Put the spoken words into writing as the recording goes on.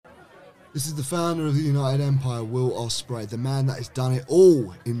This is the founder of the United Empire, Will Ospreay, the man that has done it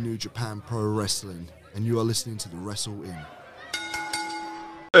all in New Japan Pro Wrestling. And you are listening to the Wrestle In.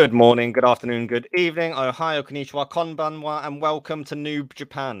 Good morning, good afternoon, good evening, Ohio, konnichiwa, konbanwa, and welcome to Noob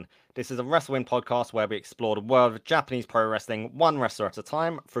Japan. This is a Wrestle-In podcast where we explore the world of Japanese pro wrestling, one wrestler at a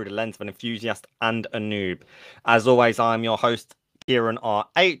time, through the lens of an enthusiast and a noob. As always, I'm your host, Kieran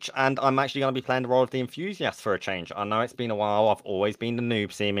RH, and I'm actually going to be playing the role of the enthusiast for a change. I know it's been a while, I've always been the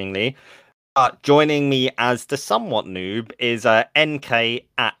noob, seemingly. Joining me as the somewhat noob is NK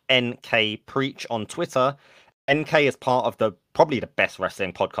at NK Preach on Twitter. NK is part of probably the best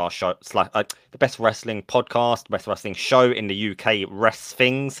wrestling podcast show, the best wrestling podcast, best wrestling show in the UK,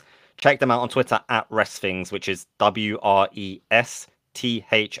 Wresthings. Check them out on Twitter at Wresthings, which is WRESTHINGS.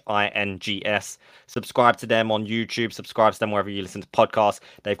 Subscribe to them on YouTube, subscribe to them wherever you listen to podcasts.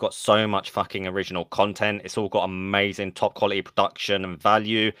 They've got so much fucking original content. It's all got amazing top quality production and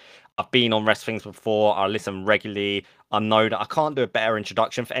value. I've been on Wrestlings before. I listen regularly. I know that I can't do a better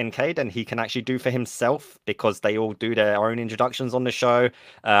introduction for NK than he can actually do for himself because they all do their own introductions on the show.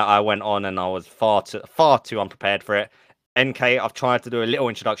 I went on and I was far too unprepared for it. NK, I've tried to do a little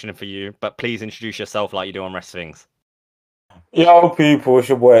introduction for you, but please introduce yourself like you do on Wrestlings. Yo, people, it's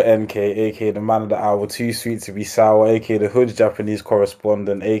your boy NK, aka the man of the hour, too sweet to be sour, aka the Hood Japanese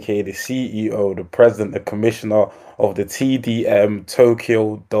correspondent, aka the CEO, the president, the commissioner of the TDM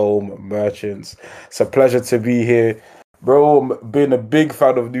Tokyo Dome Merchants. It's a pleasure to be here, bro. Been a big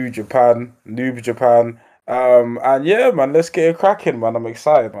fan of New Japan. And yeah, man, let's get it cracking, man. I'm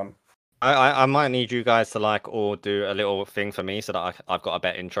excited, man. I might need you guys to all do a little thing for me so that I've got a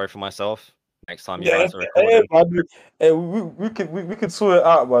better intro for myself next time you guys are recording. We could sort it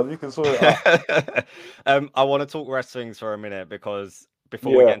out, man. We can sort it out. I want to talk wrestlings for a minute because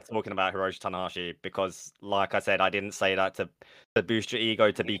before we get into talking about Hiroshi Tanahashi, because like I said, I didn't say that to boost your ego,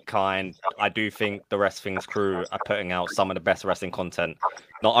 to be kind. I do think the Wrestlings crew are putting out some of the best wrestling content,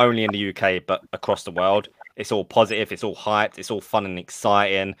 not only in the UK but across the world. It's all positive, it's all hyped, it's all fun and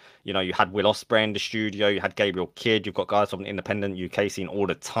exciting. You know, you had Will Ospreay in the studio, you had Gabriel Kidd, you've got guys from the independent UK scene all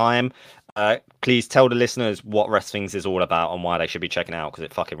the time. Please tell the listeners what Wrestlings is all about and why they should be checking it out, because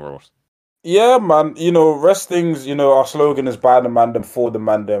it fucking rules. Yeah, man. Wrestling's, our slogan is by the mandem, for the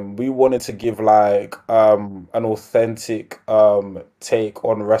mandem. We wanted to give an authentic take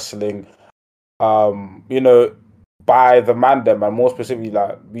on wrestling, by the mandem, and more specifically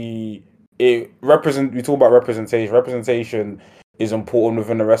we talk about representation. Representation is important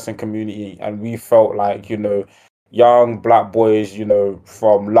within the wrestling community, and we felt like, young black boys,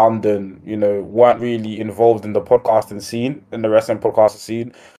 from London, weren't really involved in the podcasting scene, in the wrestling podcasting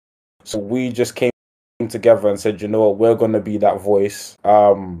scene. So we just came together and said, you know what, we're gonna be that voice.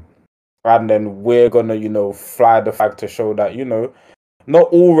 And then we're gonna, fly the flag to show that, not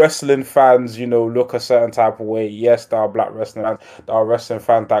all wrestling fans, look a certain type of way. Yes, there are black wrestling fans, there are wrestling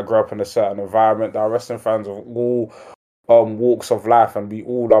fans that grew up in a certain environment, there are wrestling fans of all walks of life, and we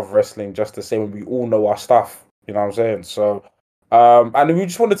all love wrestling just the same, and we all know our stuff. You know what I'm saying? So and we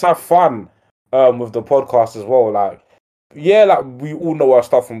just wanted to have fun with the podcast as well. We all know our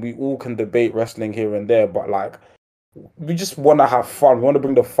stuff and we all can debate wrestling here and there, but we just want to have fun. We want to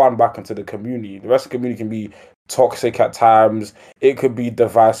bring the fun back into the community. The wrestling community can be toxic at times, it could be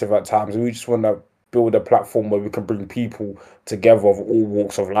divisive at times. We just want to build a platform where we can bring people together of all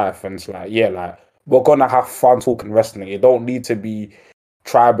walks of life. And it's we're gonna have fun talking wrestling. It don't need to be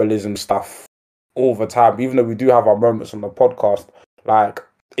tribalism stuff all the time, even though we do have our moments on the podcast.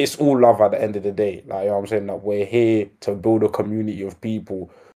 It's all love at the end of the day. You know what I'm saying? That we're here to build a community of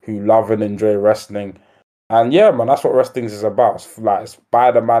people who love and enjoy wrestling. And yeah, man, that's what wrestling is about. It's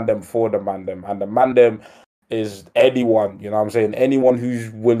by the mandem, for the mandem. And the mandem is anyone, you know what I'm saying? Anyone who's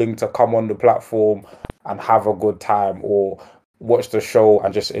willing to come on the platform and have a good time or watch the show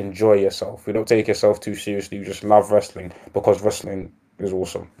and just enjoy yourself. You don't take yourself too seriously. You just love wrestling because wrestling is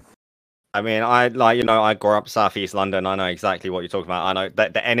awesome. I mean, I grew up Southeast London. I know exactly what you're talking about. I know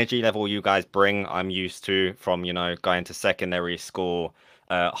that the energy level you guys bring, I'm used to from, going to secondary school,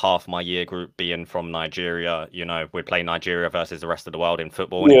 half my year group being from Nigeria. We'd play Nigeria versus the rest of the world in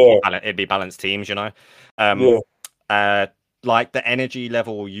football, and it'd be balanced teams, the energy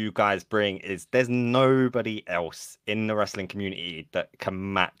level you guys bring there's nobody else in the wrestling community that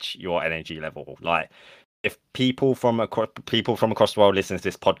can match your energy level. If people from across the world listen to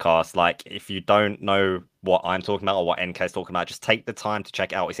this podcast, if you don't know what I'm talking about or what NK is talking about, just take the time to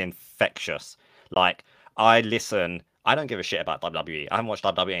check it out. It's infectious. I listen. I don't give a shit about WWE. I haven't watched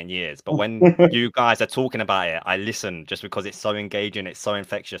WWE in years, but when you guys are talking about it, I listen just because it's so engaging. It's so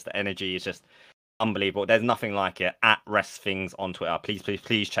infectious. The energy is just unbelievable. There's nothing like it. At Rest Things on Twitter.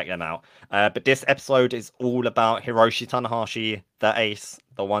 Please check them out. But this episode is all about Hiroshi Tanahashi, the ace,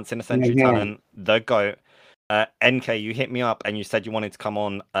 the once in a century talent, the GOAT. NK, you hit me up and you said you wanted to come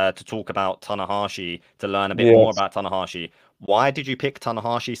on to talk about Tanahashi, to learn a bit more about Tanahashi. Why did you pick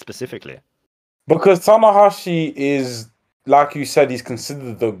Tanahashi specifically? Because Tanahashi is, like you said, he's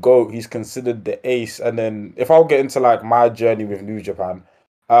considered the GOAT, he's considered the ace. And then if I'll get into like my journey with New Japan,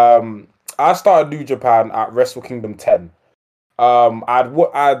 I started New Japan at Wrestle Kingdom 10.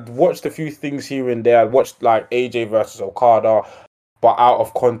 I'd watched a few things here and there. I'd watched like AJ versus Okada, but out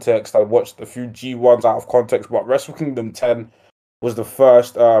of context. I watched a few G1s out of context, but Wrestle Kingdom 10 was the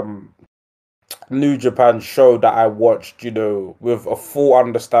first New Japan show that I watched, with a full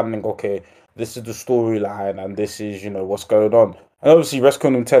understanding. Okay, this is the storyline and this is, what's going on. And obviously, Wrestle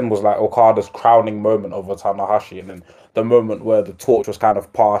Kingdom 10 was like Okada's crowning moment over Tanahashi, and then the moment where the torch was kind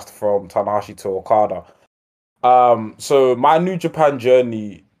of passed from Tanahashi to Okada. So my New Japan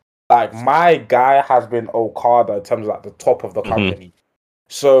journey, like my guy has been Okada in terms of like the top of the company.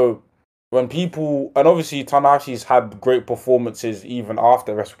 So when people, and obviously Tanahashi's had great performances even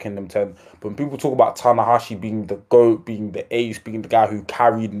after Wrestle Kingdom 10, but when people talk about Tanahashi being the GOAT, being the ace, being the guy who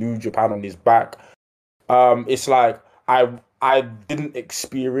carried New Japan on his back, it's like I didn't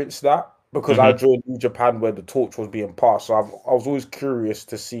experience that because I joined New Japan where the torch was being passed. So I was always curious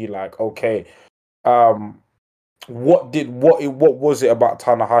to see like, okay, what was it about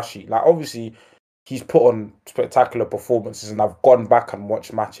Tanahashi? Like obviously he's put on spectacular performances and I've gone back and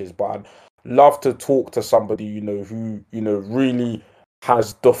watched matches, but I'd love to talk to somebody, who, really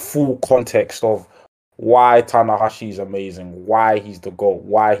has the full context of why Tanahashi is amazing, why he's the GOAT,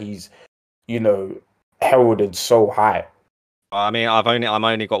 why he's, heralded so high. I mean, I'm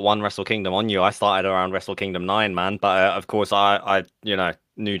only got one Wrestle Kingdom on you. I started around Wrestle Kingdom 9, man. But of course, I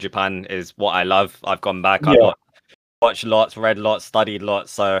New Japan is what I love. I've gone back. I've watched lots, read lots, studied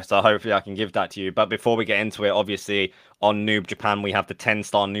lots. So hopefully I can give that to you. But before we get into it, obviously on Noob Japan, we have the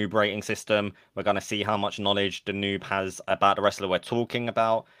 10-star noob rating system. We're going to see how much knowledge the noob has about the wrestler we're talking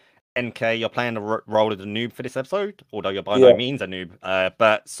about. NK, you're playing the role of the noob for this episode, although you're by no means a noob.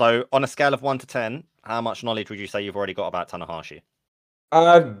 But so on a scale of 1 to 10, how much knowledge would you say you've already got about Tanahashi?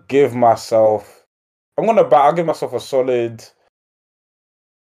 I'll give myself a solid.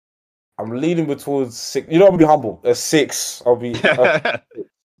 I'm leaning towards 6. I'm gonna be humble. A 6. I'll be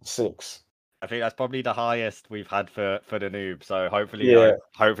 6. I think that's probably the highest we've had for the noob. So hopefully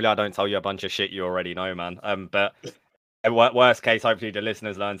I don't tell you a bunch of shit you already know, man. But worst case, hopefully the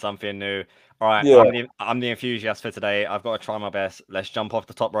listeners learn something new. All right, I'm the enthusiast for today. I've got to try my best. Let's jump off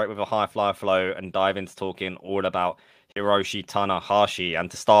the top rope with a high flyer flow and dive into talking all about Hiroshi Tanahashi.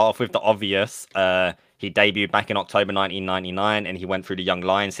 And to start off with the obvious, he debuted back in October 1999, and he went through the Young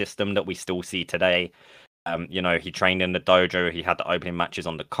Lion system that we still see today. He trained in the dojo. He had the opening matches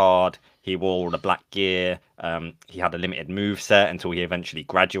on the card. He wore all the black gear. He had a limited move set until he eventually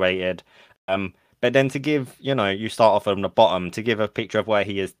graduated. But then to give, you start off from the bottom, to give a picture of where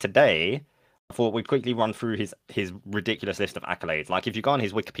he is today, I thought we'd quickly run through his ridiculous list of accolades. Like, if you go on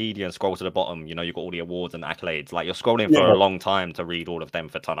his Wikipedia and scroll to the bottom, you've got all the awards and accolades. Like, you're scrolling for a long time to read all of them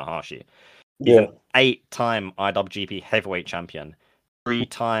for Tanahashi. He's an 8-time IWGP Heavyweight Champion,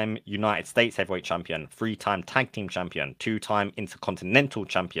 3-time United States Heavyweight Champion, 3-time Tag Team Champion, 2-time Intercontinental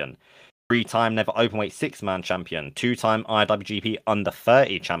Champion, 3-time Never Openweight 6-Man Champion, 2-time IWGP Under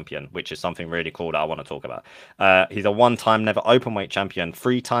 30 Champion, which is something really cool that I want to talk about. He's a 1-time Never Openweight Champion,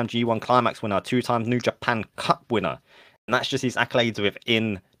 3-time G1 Climax winner, 2-time New Japan Cup winner. And that's just his accolades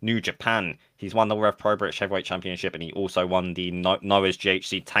within New Japan. He's won the Rev Pro British Heavyweight Championship, and he also won the Noah's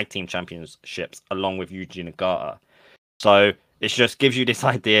GHC Tag Team Championships along with Yuji Nagata. So it just gives you this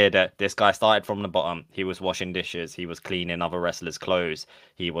idea that this guy started from the bottom. He was washing dishes. He was cleaning other wrestlers' clothes.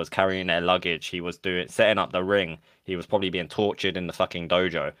 He was carrying their luggage. He was setting up the ring. He was probably being tortured in the fucking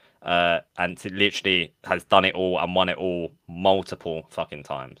dojo. And literally has done it all and won it all multiple fucking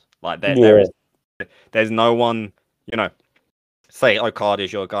times. Like there's no one, say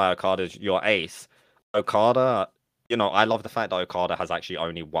Okada's your guy, Okada's your ace. Okada, I love the fact that Okada has actually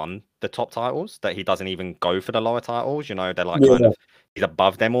only won the top titles, that he doesn't even go for the lower titles. They're like kind of, he's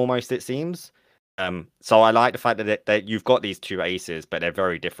above them almost, it seems. So I like the fact that you've got these two aces, but they're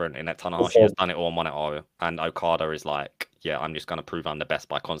very different in that Tanahashi has done it all and won it all. And Okada is like, I'm just going to prove I'm the best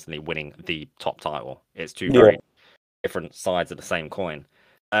by constantly winning the top title. It's two very different sides of the same coin.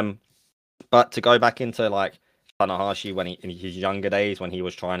 But to go back into like Tanahashi when in his younger days, when he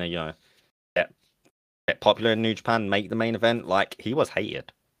was trying to, get popular in New Japan, make the main event, like he was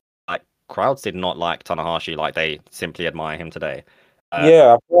hated. Like crowds did not like Tanahashi like they simply admire him today.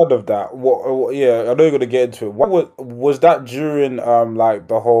 Yeah, I've heard of that. Yeah, I know you're gonna get into it. What was that during like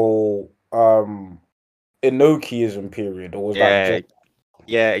the whole Enochiism period, or was that Yeah, just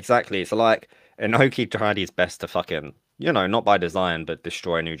yeah, exactly. So like Inoki tried his best to fucking, not by design, but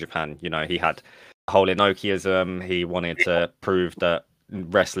destroy New Japan. He had the whole Inokiism. He wanted to prove that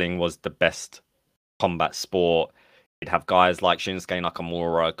wrestling was the best combat sport. He'd have guys like Shinsuke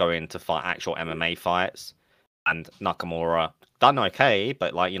Nakamura go in to fight actual MMA fights, and Nakamura done okay,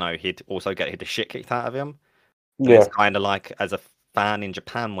 but like he'd also get the shit kicked out of him. And it's yeah? kind of like as a fan in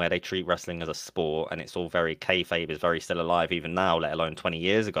Japan where they treat wrestling as a sport and it's all very kayfabe is very still alive even now, let alone 20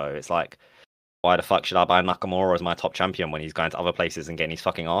 years ago. It's like, why the fuck should I buy Nakamura as my top champion when he's going to other places and getting his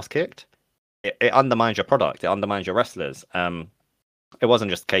fucking ass kicked? It undermines your product. It undermines your wrestlers. It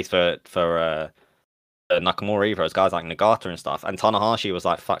wasn't just the case for Nakamura either. As guys like Nagata and stuff. And Tanahashi was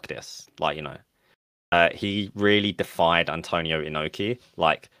like, fuck this. Like he really defied Antonio Inoki.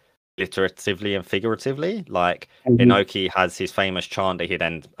 Like literatively and figuratively. Like Inoki has his famous chant that he'd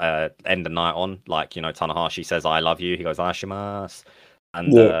end the night on. Like Tanahashi says, "I love you." He goes, "Ashimasu,"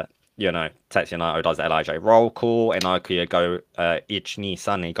 and Yeah. Tetsuya Naito does the Lij roll call. Inoki would go Ich ni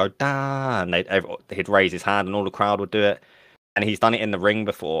san, he'd go da, and he'd raise his hand, and all the crowd would do it. And he's done it in the ring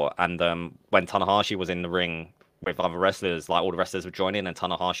before. And when Tanahashi was in the ring with other wrestlers, like all the wrestlers would join in, and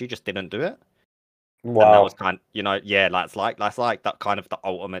Tanahashi just didn't do it. And that was Wow. that's like that kind of the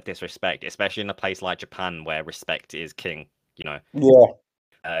ultimate disrespect, especially in a place like Japan where respect is king. Yeah.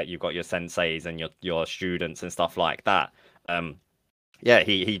 You've got your senseis and your students and stuff like that. Yeah,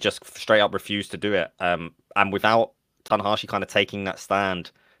 he just straight up refused to do it. And without Tanahashi kind of taking that stand,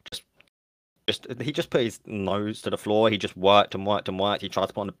 he just put his nose to the floor. He just worked and worked and worked. He tried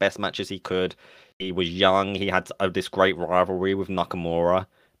to put on the best matches he could. He was young. He had this great rivalry with Nakamura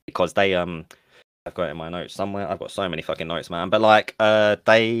because they I've got it in my notes somewhere. I've got so many fucking notes, man. But like,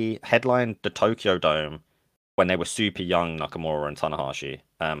 they headlined the Tokyo Dome when they were super young, Nakamura and Tanahashi.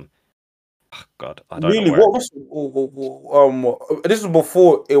 God, I don't know Really? where. What was this is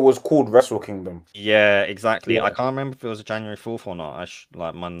before it was called Wrestle Kingdom. Yeah, exactly. Yeah. I can't remember if it was January 4th or not.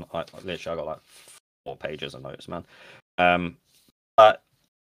 Literally, I got like 4 pages of notes, man. But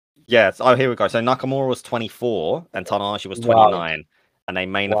yeah. Here we go. So Nakamura was 24 and Tanahashi was 29. And they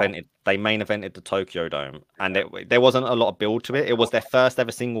main evented the Tokyo Dome, and there wasn't a lot of build to it. It was their first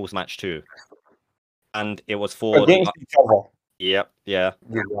ever singles match too, and it was for Against each other. Yep, yeah,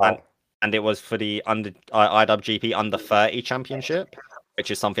 Wow. and it was for the IWGP Under 30 Championship,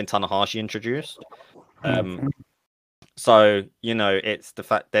 which is something Tanahashi introduced. So it's the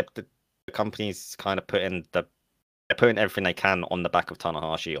fact that the company's kind of they're putting everything they can on the back of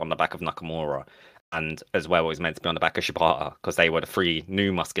Tanahashi, on the back of Nakamura. And as well, it was meant to be on the back of Shibata because they were the 3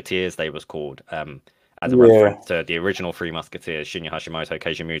 new Musketeers. They was called as a reference to the original 3 Musketeers: Shinya Hashimoto,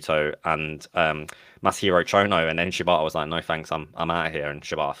 Keiji Muto, and Masahiro Chono. And then Shibata was like, "No thanks, I'm out of here." And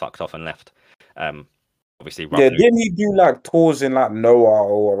Shibata fucked off and left. Obviously, didn't he do like tours in like Noah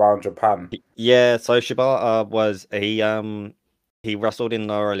or around Japan? Yeah, so Shibata was he wrestled in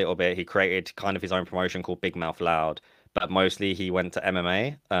Noah a little bit. He created kind of his own promotion called Big Mouth Loud. But mostly he went to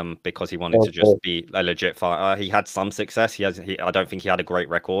MMA because he wanted to just be a legit fighter. He had some success. I don't think he had a great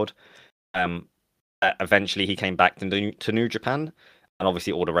record. Eventually he came back to New Japan, and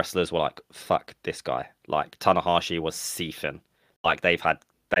obviously all the wrestlers were like, "Fuck this guy." Like Tanahashi was seething. Like they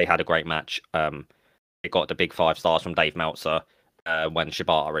had a great match. It got the big 5 stars from Dave Meltzer when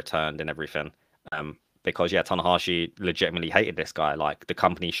Shibata returned and everything. Because Tanahashi legitimately hated this guy. Like the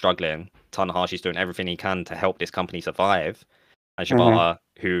company's struggling, Tanahashi's doing everything he can to help this company survive. And Shibata,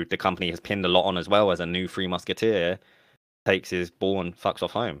 who the company has pinned a lot on as well as a new 3 Musketeer, takes his ball and fucks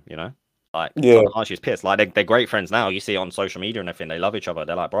off home. Like Tanahashi's pissed. Like they're great friends now. You see it on social media and everything. They love each other.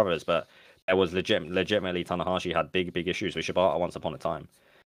 They're like brothers. But it was legitimately Tanahashi had big issues with Shibata once upon a time.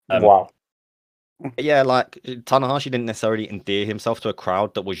 Wow. Yeah, like Tanahashi didn't necessarily endear himself to a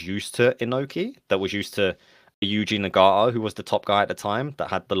crowd that was used to Inoki, that was used to Yuji Nagata, who was the top guy at the time, that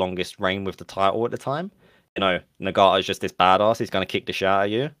had the longest reign with the title at the time. Nagata is just this badass. He's going to kick the shit out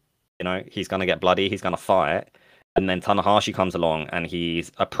of you. He's going to get bloody. He's going to fight. And then Tanahashi comes along, and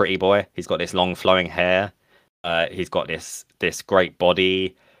he's a pretty boy. He's got this long flowing hair. He's got this great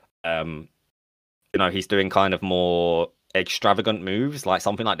body. He's doing kind of more extravagant moves, like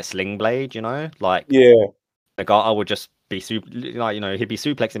something like the sling blade, like Nagata would just be he'd be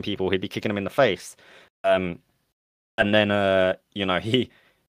suplexing people, he'd be kicking them in the face, and then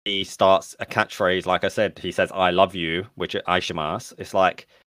he starts a catchphrase. Like I said, he says "I love you," which is Aishimasu. It's like,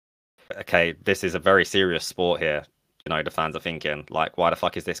 okay, this is a very serious sport here. The fans are thinking like, why the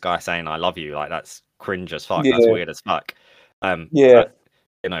fuck is this guy saying "I love you"? Like that's cringe as fuck. That's weird as fuck. Yeah. But,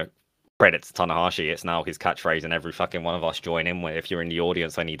 you know, credit to Tanahashi. It's now his catchphrase, and every fucking one of us join in with if you're in the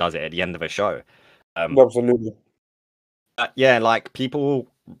audience when he does it at the end of a show. Absolutely. Yeah, like people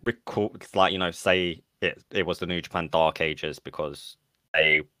recall, like say it was the New Japan Dark Ages because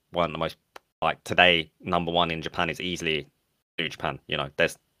they weren't the most like today. Number one in Japan is easily New Japan.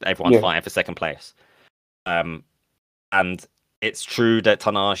 There's everyone's fighting for second place. And it's true that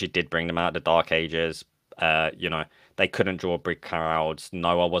Tanahashi did bring them out of the Dark Ages. They couldn't draw big crowds.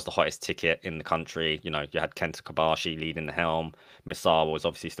 Noah was the hottest ticket in the country. You had Kenta Kobashi leading the helm. Misawa was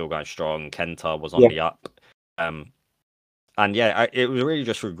obviously still going strong. Kenta was on the up. And yeah, it was really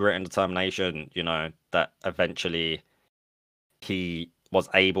just through grit and determination, that eventually he was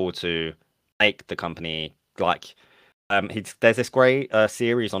able to make the company like. There's this great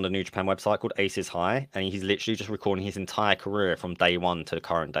series on the New Japan website called Aces High, and he's literally just recording his entire career from day one to the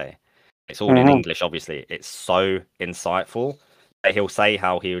current day. It's all in English, obviously. It's so insightful. He'll say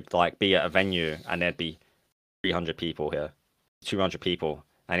how he would like be at a venue and there'd be 300 people here, 200 people,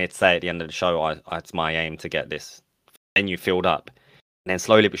 and he'd say at the end of the show, "It's my aim to get this venue filled up." And then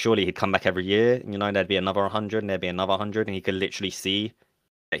slowly but surely, he'd come back every year. There'd be another 100, and there'd be another 100, and he could literally see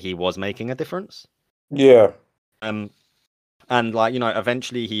that he was making a difference. Yeah. And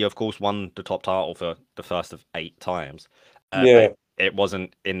eventually he of course won the top title for the first of 8 times. But it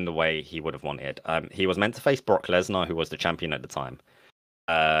wasn't in the way he would have wanted. He was meant to face Brock Lesnar, who was the champion at the time.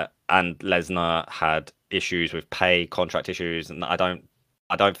 And Lesnar had issues with pay, contract issues, and I don't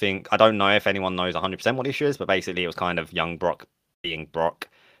know if anyone knows 100% what the issue is, but basically it was kind of young Brock being Brock.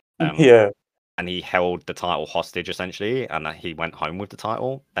 And he held the title hostage essentially, and he went home with the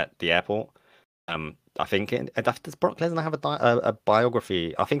title at the airport. I think does Brock Lesnar have a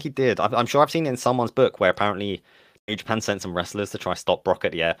biography? I think he did. I'm sure I've seen it in someone's book where apparently New Japan sent some wrestlers to try stop Brock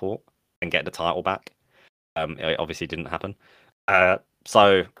at the airport and get the title back. It obviously didn't happen.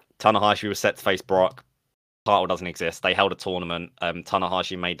 So Tanahashi was set to face Brock. Title doesn't exist. They held a tournament.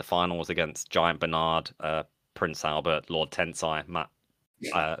 Tanahashi made the finals against Giant Bernard, Prince Albert, Lord Tensai, Matt.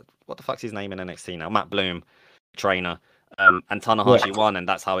 What the fuck's his name in NXT now? Matt Bloom, trainer. And Tanahashi won, and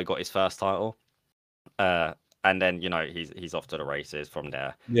that's how he got his first title. And then he's off to the races from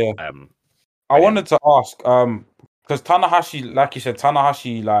there. Yeah. I wanted to ask, because Tanahashi, like you said,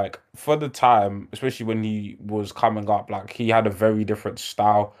 like for the time, especially when he was coming up, like he had a very different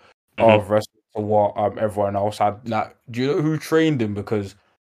style of wrestling to what everyone else had. Like, do you know who trained him? Because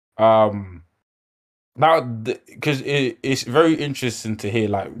because it's very interesting to hear,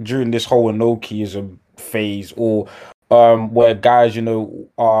 like during this whole Inokiism phase, or where guys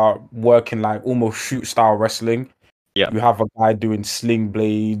are working like almost shoot style wrestling. Yeah, you have a guy doing sling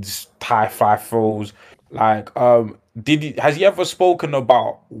blades, tie fly throws. Like, has he ever spoken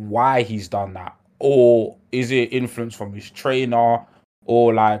about why he's done that, or is it influence from his trainer,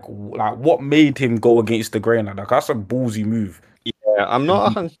 or like what made him go against the grain like that? That's a ballsy move. Yeah, I'm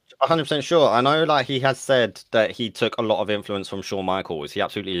not 100% sure. I know, like he has said that he took a lot of influence from Shawn Michaels. He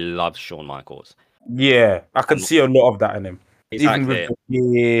absolutely loves Shawn Michaels. Yeah, I can see a lot of that in him. Exactly. Even with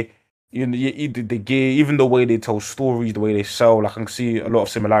the gear, the gear, even the way they tell stories, the way they sell. Like, I can see a lot of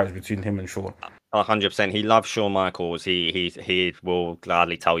similarities between him and Shawn. 100%. He loves Shawn Michaels. He will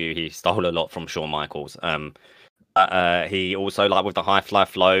gladly tell you he stole a lot from Shawn Michaels. He also, like with the high fly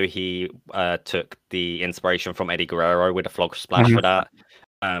flow, he took the inspiration from Eddie Guerrero with a frog splash for that.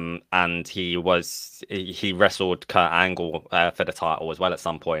 And he wrestled Kurt Angle for the title as well at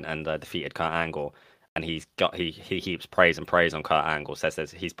some point, and defeated Kurt Angle. And he heaps praise on Kurt Angle.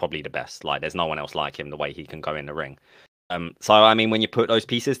 Says he's probably the best. Like there's no one else like him. The way he can go in the ring. So I mean, when you put those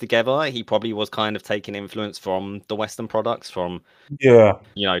pieces together, he probably was kind of taking influence from the Western products, from the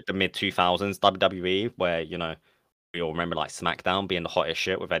mid 2000s WWE, where we all remember like SmackDown being the hottest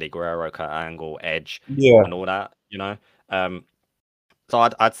shit with Eddie Guerrero, Kurt Angle, Edge, and all that. So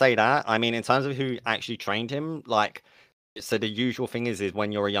I'd say that. I mean, in terms of who actually trained him, like, so the usual thing is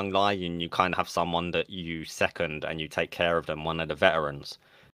when you're a young lion, you kind of have someone that you second and you take care of them, one of the veterans.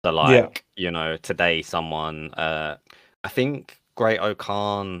 So like, today someone, I think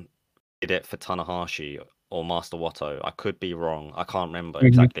Great-O-Khan did it for Tanahashi or Master Wato. I could be wrong. I can't remember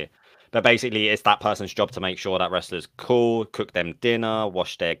exactly. But basically, it's that person's job to make sure that wrestler's cool, cook them dinner,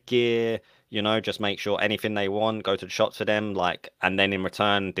 wash their gear, just make sure anything they want, go to the shops for them, like, and then in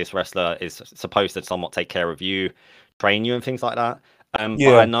return, this wrestler is supposed to somewhat take care of you, train you, and things like that. But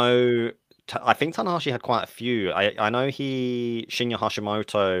I know, I think Tanahashi had quite a few. I know Shinya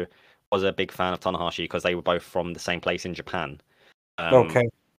Hashimoto was a big fan of Tanahashi because they were both from the same place in Japan. Okay.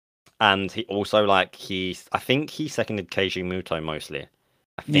 And he also, like, I think he seconded Keiji Muto mostly.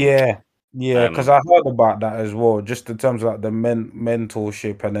 I think. Yeah. Yeah, because I heard about that as well, just in terms of like the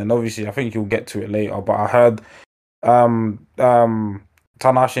mentorship, and then obviously I think you'll get to it later. But I heard um um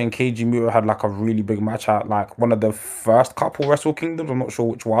Tanahashi and Keiji Muto had like a really big match at like one of the first couple Wrestle Kingdoms. I'm not sure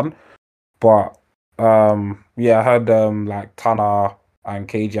which one, but yeah, I heard like Tana and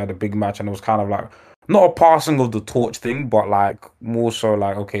Keiji had a big match, and it was kind of like not a passing of the torch thing, but like more so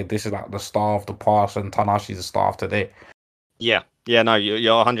like, okay, this is like the star of the past, and Tanahashi's the star of today. Yeah, no,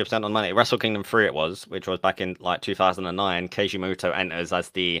 you're 100% on money. Wrestle Kingdom 3 it was, which was back in like 2009. Keiji Muto enters as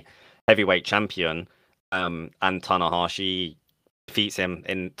the heavyweight champion, and Tanahashi defeats him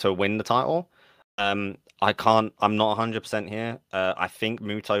to win the title. I'm not 100% here. I think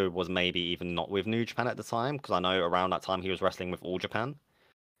Muto was maybe even not with New Japan at the time, because I know around that time he was wrestling with All Japan.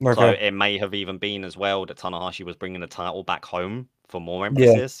 So Okay. it may have even been as well that Tanahashi was bringing the title back home for more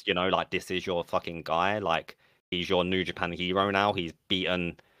emphasis. You know, like, this is your fucking guy. Like, he's your New Japan hero now. He's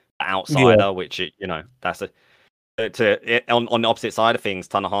beaten the outsider, which, you know, that's on the opposite side of things.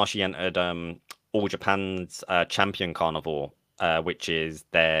 Tanahashi entered All Japan's Champion Carnival, which is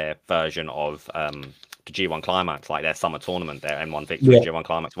their version of the G1 Climax, like their summer tournament, their N1 Victory, G1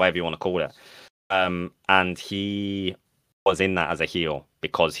 Climax, whatever you want to call it. And he was in that as a heel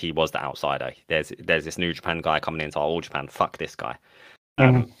because he was the outsider. There's this New Japan guy coming into All Japan. Fuck this guy.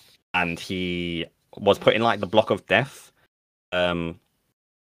 And he was put in like the block of death. And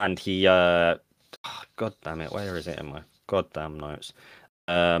he God damn it, where is it in my goddamn notes?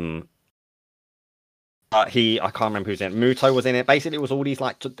 I can't remember who's in it. Muto was in it. Basically, it was all these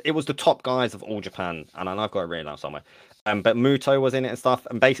it was the top guys of All Japan, and I know I've got it written down somewhere. But Muto was in it and stuff,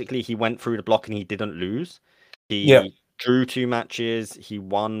 and basically he went through the block and he didn't lose. He drew 2 matches, he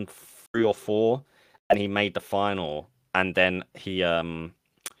won 3 or 4, and he made the final. And then he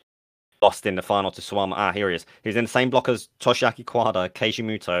lost in the final to Suwama. Here he is. He's in the same block as Toshiaki Kawada, Keiji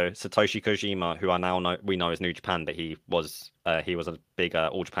Muto, Satoshi Kojima, who we know as New Japan, but he was a big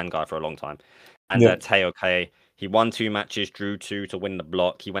All Japan guy for a long time. And Teo Kei, he won 2 matches, drew 2 to win the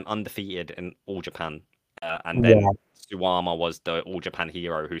block. He went undefeated in All Japan. And then Suwama was the All Japan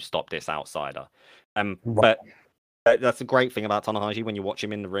hero who stopped this outsider. But that's the great thing about Tanahashi when you watch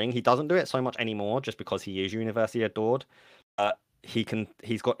him in the ring. He doesn't do it so much anymore just because he is universally adored. He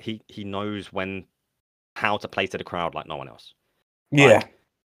knows how to play to the crowd like no one else. Like,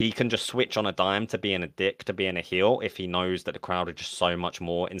 he can just switch on a dime to being a dick, to being a heel, if he knows that the crowd are just so much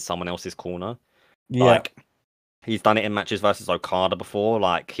more in someone else's corner. Like, he's done it in matches versus Okada before.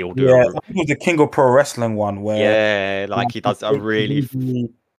 Like, he'll do I think it was the King of Pro Wrestling one where like he does a really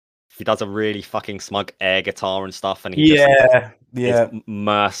fucking smug air guitar and stuff, and he is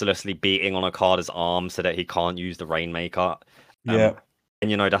mercilessly beating on Okada's arm so that he can't use the Rainmaker. And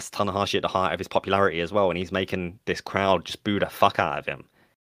you know, that's Tanahashi at the height of his popularity as well, and he's making this crowd just boo the fuck out of him.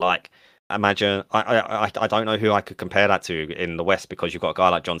 Like, imagine, I don't know who I could compare that to in the West, because you've got a guy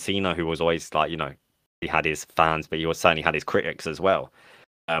like John Cena who was always like, you know, he had his fans, but he certainly had his critics as well.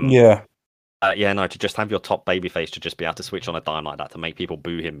 To just have your top babyface to just be able to switch on a dime like that to make people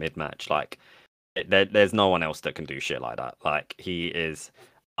boo him mid-match, like, there's no one else that can do shit like that. Like, he is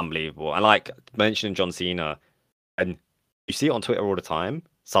unbelievable. And like mentioning John Cena, and you see it on Twitter all the time.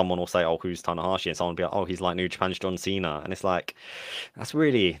 Someone will say, "Oh, who's Tanahashi?" and someone will be like, "Oh, he's like New Japan's John Cena," and it's like, that's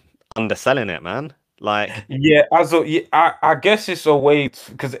really underselling it, man. Like, I guess it's a way,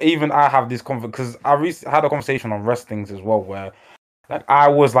 because even I have this because I had a conversation on wrestlings as well, where I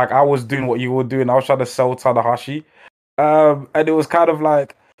was doing what you were doing. I was trying to sell Tanahashi, and it was kind of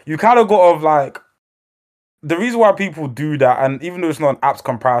like, you kind of got of like, the reason why people do that, and even though it's not an apt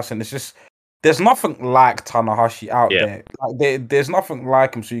comparison, it's just, there's nothing like Tanahashi out there. Like, there's nothing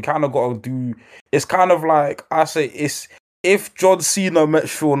like him. So you kind of got to do. It's kind of like, I say, it's if John Cena met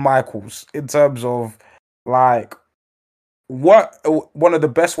Shawn Michaels in terms of like one of the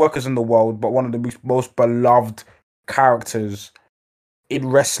best workers in the world, but one of the most beloved characters in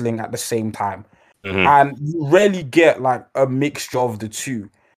wrestling at the same time. And you rarely get like a mixture of the two.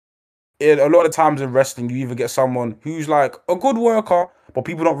 A lot of times in wrestling, you either get someone who's like a good worker, but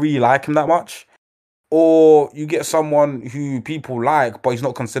people don't really like him that much, or you get someone who people like, but he's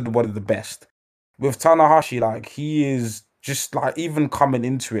not considered one of the best. With Tanahashi, like, he is just like, even coming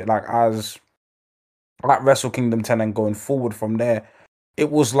into it, like, as like Wrestle Kingdom 10 and going forward from there,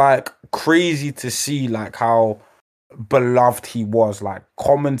 it was like crazy to see like how beloved he was. Like,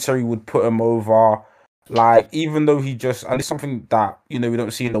 commentary would put him over. Like, even though he just, and it's something that, you know, we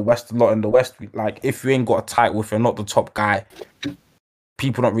don't see in the West a lot. In the West, like, if you ain't got a title, if you're not the top guy,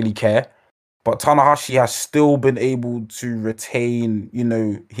 people don't really care. But Tanahashi has still been able to retain, you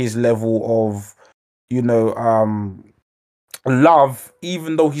know, his level of, you know, love,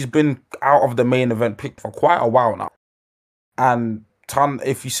 even though he's been out of the main event pick for quite a while now. And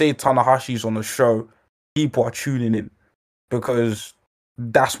if you say Tanahashi's on the show, people are tuning in because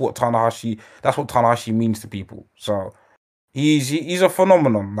that's what Tanahashi means to people. So he's a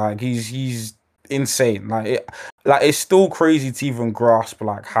phenomenon. Like he's insane. Like it's still crazy to even grasp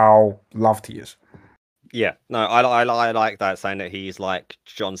like how loved he is. Yeah, no, I like that, saying that he's like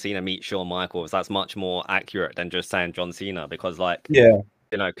John Cena meets Shawn Michaels. That's much more accurate than just saying John Cena, because like, Yeah,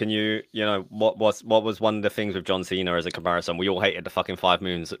 you know, can you know what was one of the things with John Cena as a comparison? We all hated the fucking five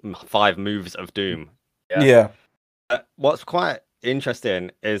moves of doom. yeah. What's quite interesting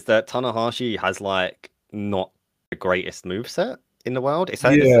is that Tanahashi has like not the greatest moveset in the world. It's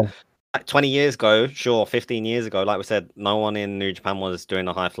like 20 years ago, sure, 15 years ago, like we said, no one in New Japan was doing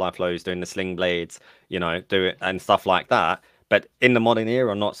the high fly flows, doing the sling blades, you know, do it and stuff like that. But in the modern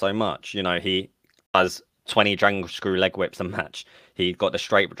era, not so much. You know, he has 20 Dragon Screw leg whips a match. He got the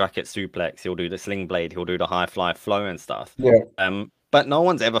straight bracket suplex. He'll do the sling blade. He'll do the high fly flow and stuff. Yeah. But no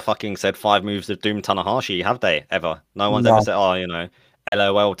one's ever fucking said 5 moves of Doom Tanahashi, have they? Ever? No one's No. ever said, oh, you know,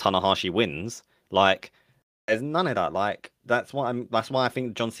 LOL Tanahashi wins. Like, there's none of that. Like, that's why I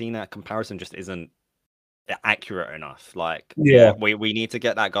think John Cena comparison just isn't accurate enough. Like, Yeah. we need to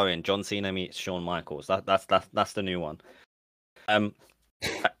get that going. John Cena meets Shawn Michaels. That's the new one.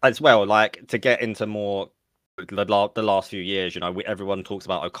 As well, like, to get into more the last few years, you know, everyone talks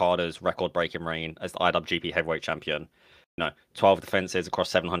about Okada's record-breaking reign as the IWGP Heavyweight Champion. You know, 12 defenses across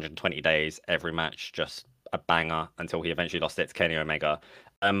 720 days, every match just a banger until he eventually lost it to Kenny Omega.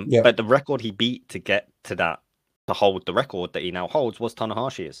 But the record he beat to get to that, to hold the record that he now holds, was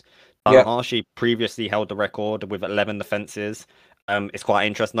Tanahashi's. Tanahashi previously held the record with 11 defenses. It's quite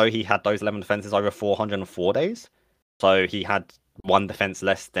interesting though, he had those 11 defenses over 404 days. So he had one defense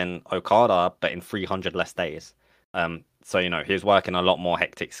less than Okada, but in 300 less days. So, you know, he was working a lot more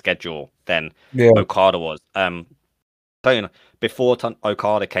hectic schedule than Okada was. So, you know, before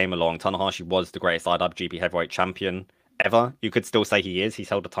Okada came along, Tanahashi was the greatest IWGP Heavyweight Champion ever. You could still say he is. He's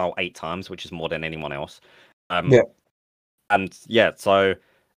held the title 8 times, which is more than anyone else. And yeah, so,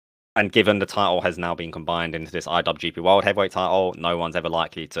 and given the title has now been combined into this IWGP World Heavyweight title, no one's ever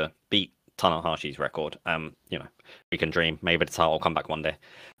likely to beat Tanahashi's record. You know, we can dream. Maybe the title will come back one day.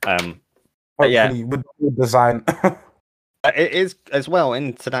 Hopefully, with good design. It is as well,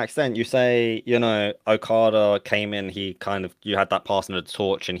 and to that extent, you say, you know, Okada came in, you had that passing of the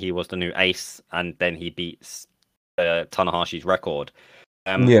torch, and he was the new ace, and then he beats Tanahashi's record.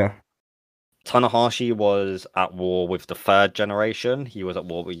 Tanahashi was at war with the third generation. He was at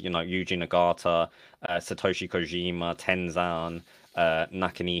war with, you know, Yuji Nagata, Satoshi Kojima, Tenzan,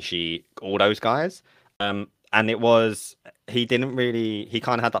 Nakanishi, all those guys. And it was, he kind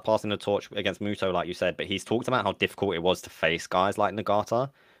of had that passing the torch against Muto, like you said, but he's talked about how difficult it was to face guys like Nagata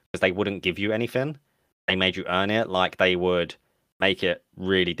because they wouldn't give you anything. They made you earn it. Like, they would make it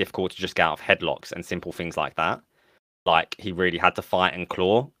really difficult to just get out of headlocks and simple things like that. Like, he really had to fight and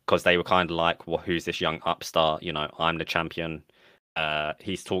claw because they were kind of like, well, who's this young upstart? You know, I'm the champion.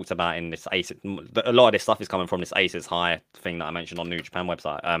 He's talked about in this Ace, a lot of this stuff is coming from this Aces High thing that I mentioned on New Japan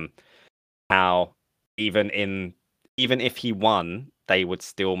website. How even if he won, they would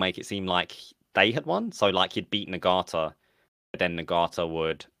still make it seem like they had won. So like, he'd beat Nagata, but then Nagata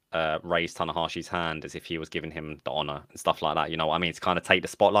would raise Tanahashi's hand as if he was giving him the honor and stuff like that. You know what I mean? To kind of take the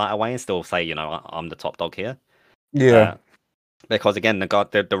spotlight away and still say, you know, I'm the top dog here. Because again,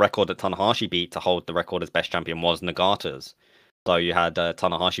 the record that Tanahashi beat to hold the record as best champion was Nagata's. So you had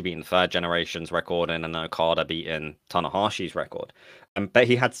Tanahashi beating the third generation's record and then Okada beating Tanahashi's record. But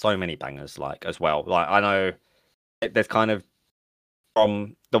he had so many bangers, like, as well. Like, I know there's kind of,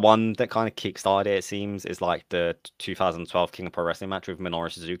 from the one that kind of kickstarted it seems, is like the 2012 King of Pro Wrestling match with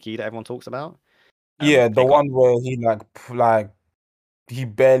Minoru Suzuki that everyone talks about. The one where he like he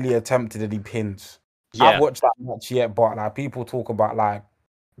barely attempted and he pins. I haven't watched that match yet, but like, people talk about like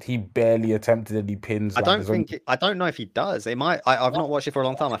he barely attempted and he pins. I don't know if he does. It might. I've not watched it for a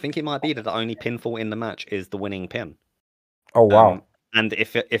long time. I think it might be that the only pinfall in the match is the winning pin. Oh wow! And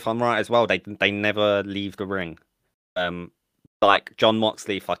if I'm right as well, they never leave the ring. Like, Jon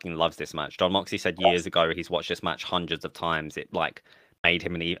Moxley fucking loves this match. Jon Moxley said years ago he's watched this match hundreds of times. It like made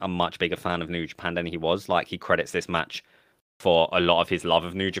him a much bigger fan of New Japan than he was. Like, he credits this match for a lot of his love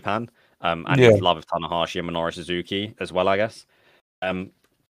of New Japan, and his love of Tanahashi and Minoru Suzuki as well, I guess.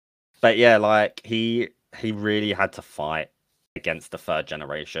 But yeah, like, he really had to fight against the third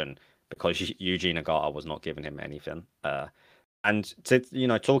generation because Yuji Nagata was not giving him anything. And to, you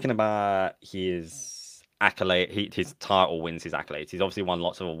know, talking about his accolade, his title wins his accolades. He's obviously won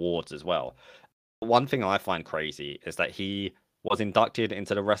lots of awards as well. one thing I find crazy is that he was inducted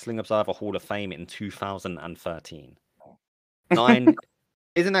into the Wrestling Observer Hall of Fame in 2013.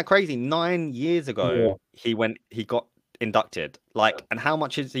 Isn't that crazy? 9 years ago, he got inducted. Like, and how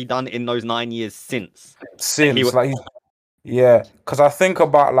much has he done in those 9 years since? Yeah, because I think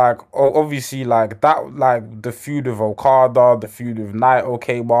about like obviously like that, like the feud of Okada, the feud of Naito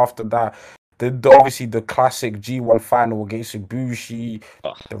came after that. Obviously the classic G1 final against Ibushi,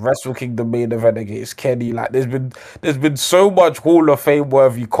 the Wrestle Kingdom main event against Kenny. Like there's been so much Hall of Fame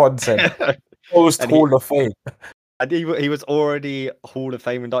worthy content post Hall of Fame. And he was already Hall of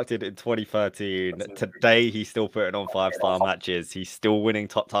Fame inducted in 2013. Today he's still putting on 5-star matches. He's still winning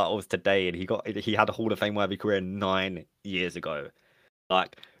top titles today, and he had a Hall of Fame worthy career 9 years ago.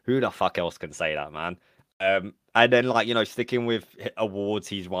 Like, who the fuck else can say that, man? And then, like, sticking with awards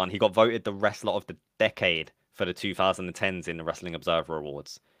he's won, he got voted the Wrestler of the Decade for the 2010s in the Wrestling Observer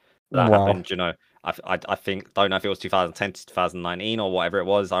Awards. That happened, I think, don't know if it was 2010 to 2019 or whatever it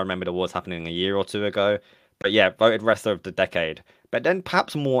was. I remember the awards happening a year or two ago. But yeah, voted Wrestler of the Decade. But then,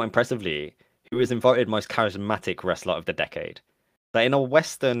 perhaps more impressively, he was voted Most Charismatic Wrestler of the Decade. So in a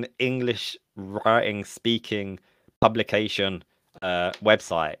Western English writing, speaking publication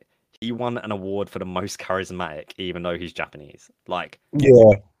website, he won an award for the most charismatic, even though he's Japanese. Like,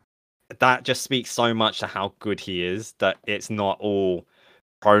 yeah, that just speaks so much to how good he is, that it's not all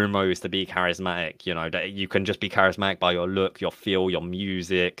promos to be charismatic. That you can just be charismatic by your look, your feel, your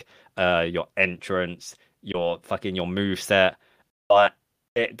music, your entrance, your moveset. But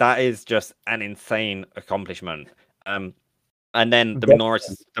that is just an insane accomplishment. And then the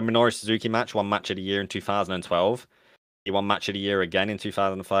Minoru Suzuki match won Match of the Year in 2012. He won Match of the Year again in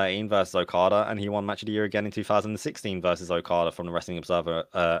 2013 versus Okada, and he won Match of the Year again in 2016 versus Okada from the Wrestling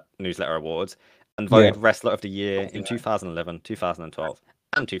Observer Newsletter Awards, and voted Wrestler of the Year in 2011, 2012,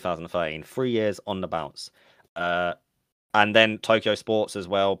 and 2013. 3 years on the bounce. And then Tokyo Sports as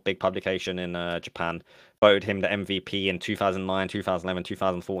well, big publication in Japan, voted him the MVP in 2009, 2011,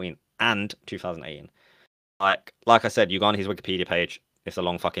 2014, and 2018. Like I said, you go on his Wikipedia page, it's a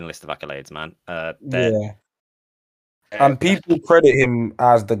long fucking list of accolades, man. And people credit him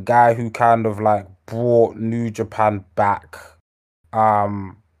as the guy who kind of like brought New Japan back,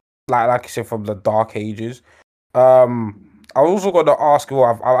 like you said, from the dark ages. I also got to ask you,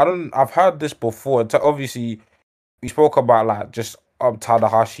 I've heard this before. Obviously, we spoke about like just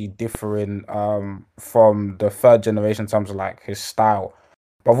Tanahashi differing from the third generation in terms of like his style.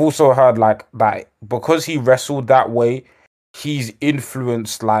 But I've also heard like that because he wrestled that way, he's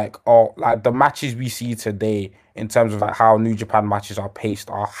influenced like the matches we see today in terms of like how New Japan matches are paced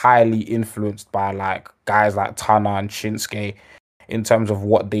are highly influenced by like guys like Tana and Shinsuke in terms of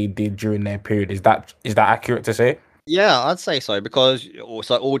what they did during their period. Is that accurate to say? Yeah, I'd say so, because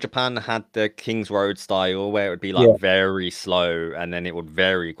also All Japan had the King's Road style where it would be like very slow, and then it would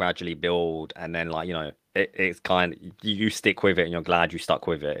very gradually build, and then like it's kind of, you stick with it and you're glad you stuck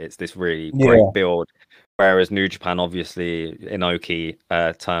with it. It's this really great build. Whereas New Japan, obviously, Inoki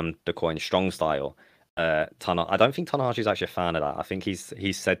termed the coin strong style. I don't think Tanahashi's actually a fan of that. I think he's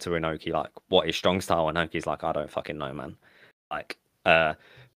said to Inoki like, "What is strong style?" And Inoki's like, "I don't fucking know, man." Like, but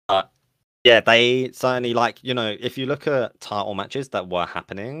yeah, they certainly like if you look at title matches that were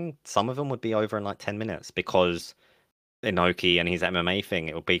happening, some of them would be over in like 10 minutes because Inoki and his MMA thing,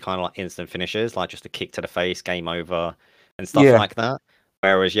 it would be kind of like instant finishes, like just a kick to the face, game over, and stuff like that.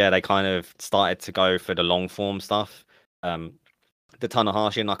 Whereas, they kind of started to go for the long form stuff. The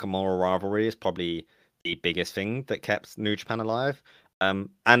Tanahashi and Nakamura rivalry is probably the biggest thing that kept New Japan alive. And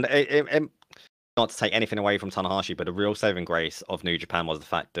it, not to take anything away from Tanahashi, but the real saving grace of New Japan was the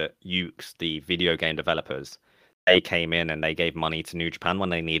fact that Yuke's, the video game developers, they came in and they gave money to New Japan when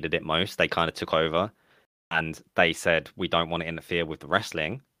they needed it most. They kind of took over and they said, we don't want to interfere with the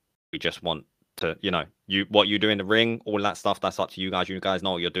wrestling. We just want to, what you do in the ring, all that stuff, that's up to you guys. You guys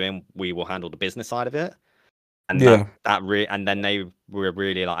know what you're doing. We will handle the business side of it. And and then they were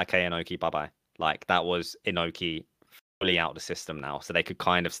really like, okay, Inoki, bye-bye. Like, that was Inoki fully out of the system now. So they could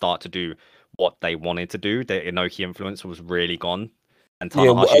kind of start to do what they wanted to do. The Inoki influence was really gone. And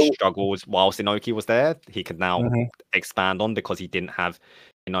Tanahashi's struggles whilst Inoki was there, he could now expand on because he didn't have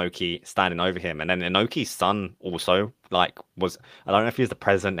Inoki standing over him. And then Inoki's son also was, I don't know if he was the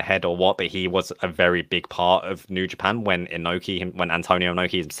president, the head or what, but he was a very big part of New Japan when Antonio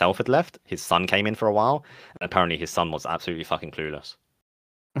Inoki himself had left. His son came in for a while, and apparently his son was absolutely fucking clueless.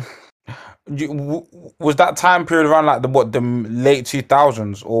 Was that time period around like the late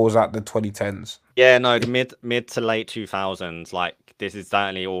 2000s, or was that the 2010s? Yeah, no, the mid to late 2000s. Like, this is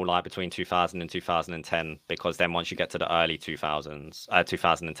certainly all like between 2000 and 2010, because then once you get to the early 2000s,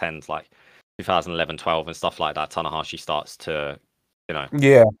 2010s, like 2011, 12, and stuff like that, Tanahashi starts to,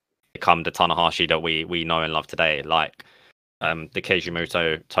 Yeah. become the Tanahashi that we know and love today. Like the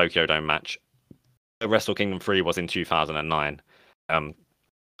Keijimoto Tokyo Dome match. The Wrestle Kingdom 3 was in 2009.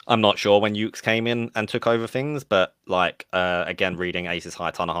 I'm not sure when Yuke's came in and took over things, but like again, reading Aces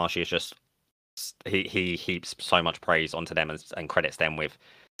High, Tanahashi is just he heaps so much praise onto them and credits them with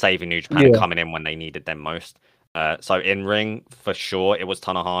saving New Japan and coming in when they needed them most. So in ring, for sure, it was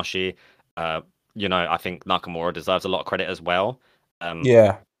Tanahashi. I think Nakamura deserves a lot of credit as well.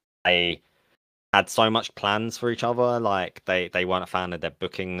 They had so much plans for each other. Like they weren't a fan of their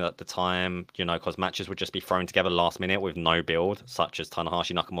booking at the time, because matches would just be thrown together last minute with no build, such as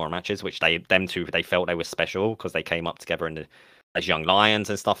Tanahashi Nakamura matches, which they felt they were special because they came up together as young lions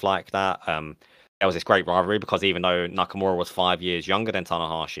and stuff like that. There was this great rivalry because even though Nakamura was 5 years younger than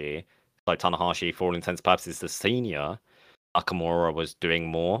Tanahashi, so Tanahashi, for all intents and purposes, the senior, Nakamura was doing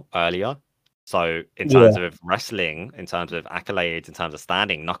more earlier. So in terms of wrestling, in terms of accolades, in terms of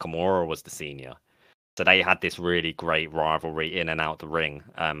standing, Nakamura was the senior. So they had this really great rivalry in and out the ring.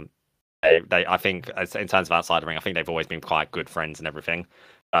 I think, in terms of outside the ring, I think they've always been quite good friends and everything.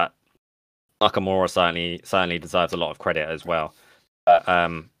 But Nakamura certainly deserves a lot of credit as well.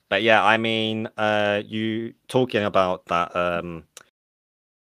 But yeah, I mean, you talking about that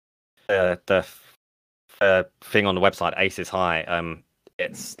the thing on the website, Aces High.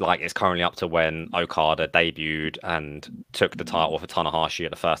 It's currently up to when Okada debuted and took the title for Tanahashi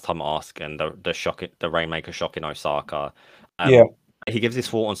at the first time ask and the Rainmaker shock in Osaka. He gives his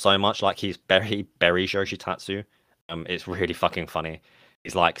thought on so much, like he buries Yoshitatsu. It's really fucking funny.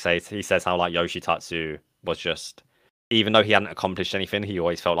 He's he says how like Yoshitatsu was just, even though he hadn't accomplished anything, he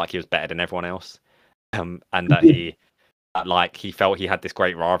always felt like he was better than everyone else. And that he felt he had this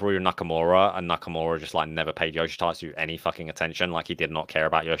great rivalry with Nakamura, and Nakamura just never paid Yoshitatsu any fucking attention. Like he did not care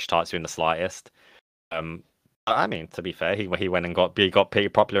about Yoshitatsu in the slightest. I mean, to be fair, he went and got pretty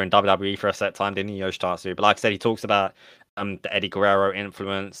popular in WWE for a set time, didn't he, Yoshitatsu? But like I said, he talks about the Eddie Guerrero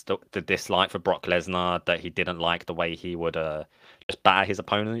influence, the dislike for Brock Lesnar, that he didn't like the way he would just batter his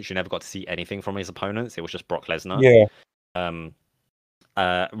opponents. You never got to see anything from his opponents. It was just Brock Lesnar.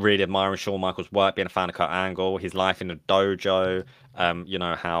 Really admiring Shawn Michaels' work, being a fan of Kurt Angle, his life in the dojo,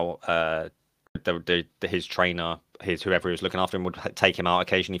 how his trainer, whoever he was looking after him, would take him out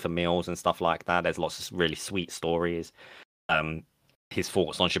occasionally for meals and stuff like that. There's lots of really sweet stories. His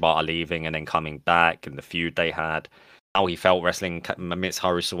thoughts on Shibata leaving and then coming back, and the feud they had, how he felt wrestling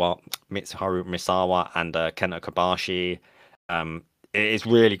Mitsuharu Misawa and Kenta Kobashi. It's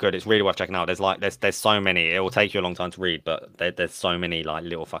really good. It's really worth checking out. There's so many. It will take you a long time to read, but there's so many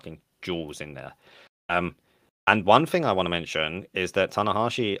little fucking jewels in there. And one thing I want to mention is that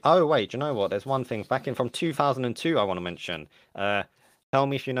Tanahashi. Oh wait, you know what? There's one thing back in from 2002 I want to mention. Tell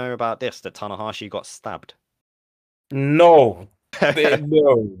me if you know about this. That Tanahashi got stabbed. No.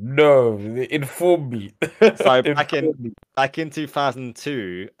 No. Inform me. So back in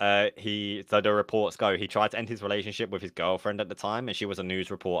 2002, the reports go, he tried to end his relationship with his girlfriend at the time, and she was a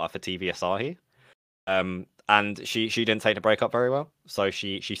news reporter for TV Asahi. And she didn't take the breakup very well, so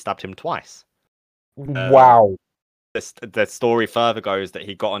she stabbed him twice. Wow. The story further goes that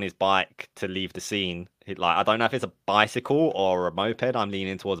he got on his bike to leave the scene. I don't know if it's a bicycle or a moped. I'm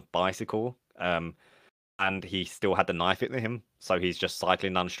leaning towards bicycle. And he still had the knife in him, so he's just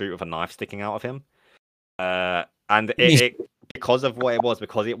cycling down the street with a knife sticking out of him. And it because of what it was,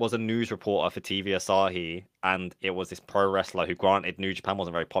 because it was a news reporter for TV Asahi, and it was this pro wrestler who, granted, New Japan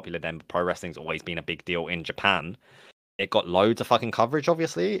wasn't very popular then, but pro wrestling's always been a big deal in Japan. It got loads of fucking coverage,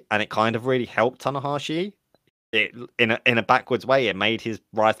 obviously, and it kind of really helped Tanahashi. In a backwards way, it made his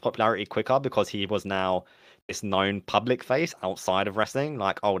rise to popularity quicker because he was now this known public face outside of wrestling.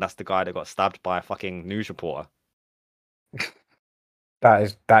 Like, oh, that's the guy that got stabbed by a fucking news reporter. That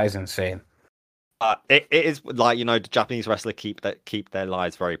is insane. It is the Japanese wrestlers keep their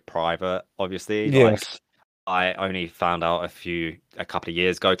lives very private, obviously. Yes. I only found out a couple of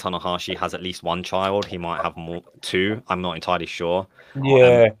years ago, Tanahashi has at least one child. He might have two. I'm not entirely sure.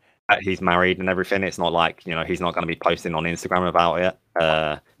 Yeah. He's married and everything. It's not like, he's not going to be posting on Instagram about it.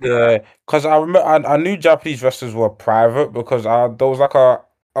 Yeah, because I remember I knew Japanese wrestlers were private because there was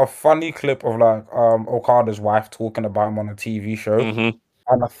a funny clip of Okada's wife talking about him on a TV show. Mm-hmm.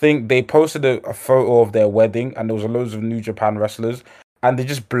 And I think they posted a photo of their wedding, and there was loads of New Japan wrestlers, and they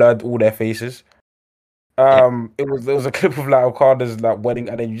just blurred all their faces. There was a clip of Okada's wedding,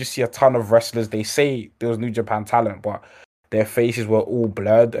 and then you just see a ton of wrestlers. They say there was New Japan talent, but their faces were all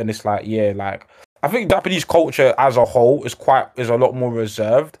blurred, and it's I think Japanese culture as a whole is a lot more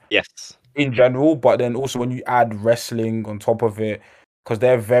reserved. Yes. In general, but then also when you add wrestling on top of it, because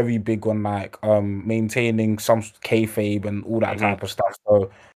they're very big on like maintaining some kayfabe and all that type of stuff. So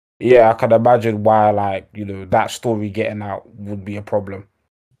yeah, I can imagine why like that story getting out would be a problem.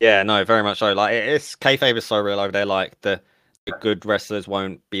 Yeah, no, very much so. Like it's kayfabe is so real over there. Like the good wrestlers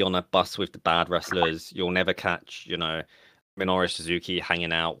won't be on a bus with the bad wrestlers. You'll never catch, Minoru Suzuki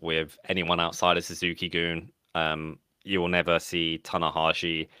hanging out with anyone outside of Suzuki-gun. You will never see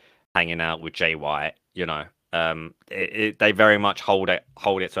Tanahashi hanging out with Jay White. They very much hold it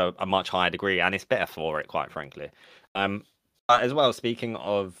to a much higher degree, and it's better for it, quite frankly. But as well, speaking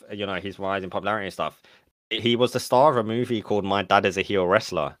of his rise in popularity and stuff, he was the star of a movie called My Dad is a Heel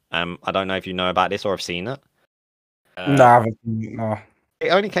Wrestler. I don't know if you know about this or have seen it. No, I haven't seen it, no. It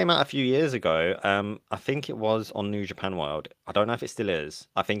only came out a few years ago. I think it was on New Japan World. I don't know if it still is.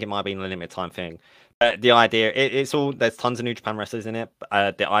 I think it might be a limited time thing. But the idea, there's tons of New Japan wrestlers in it.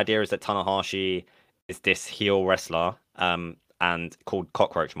 The idea is that Tanahashi is this heel wrestler, and called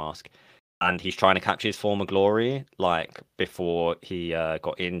Cockroach Mask, and he's trying to capture his former glory, like before he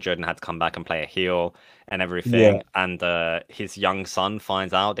got injured and had to come back and play a heel and everything. Yeah. And his young son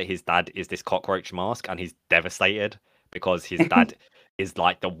finds out that his dad is this Cockroach Mask, and he's devastated because his dad is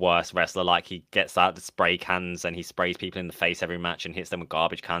like the worst wrestler. Like he gets out the spray cans and he sprays people in the face every match and hits them with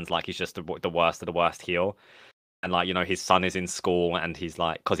garbage cans. Like he's just the worst of the worst heel. And like, his son is in school and he's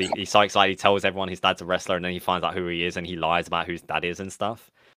like, because he's so excited, he tells everyone his dad's a wrestler, and then he finds out who he is and he lies about who his dad is and stuff.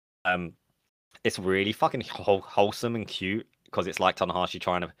 It's really fucking wholesome and cute, because it's like Tanahashi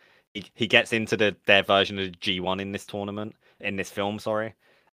trying to, he gets into their version of the G1 in this film, sorry.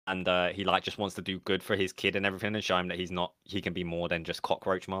 And he like just wants to do good for his kid and everything, and show him that he can be more than just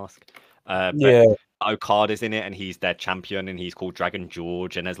Cockroach Mask. Yeah. Okada's in it, and he's their champion, and he's called Dragon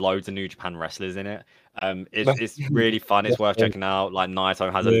George, and there's loads of New Japan wrestlers in it. It's really fun. It's worth checking out. Like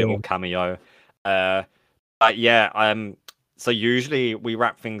Naito has a little cameo. So usually we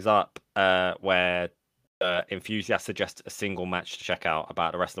wrap things up where enthusiasts suggest a single match to check out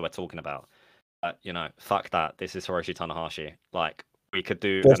about the wrestler we're talking about. Fuck that. This is Hiroshi Tanahashi. Like, we could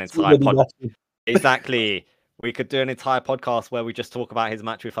do an entire podcast. Exactly. We could do an entire podcast where we just talk about his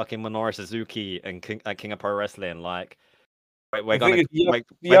match with fucking Minoru Suzuki and King of Pro Wrestling. Like, we're doing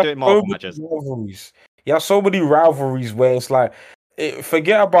multiple matches. Rivalries. You have so many rivalries where it's like,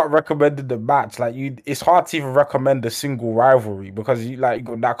 forget about recommending the match. Like it's hard to even recommend a single rivalry, because you got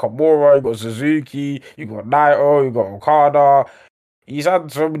Nakamura, you got Suzuki, you got Naito, you got Okada. He's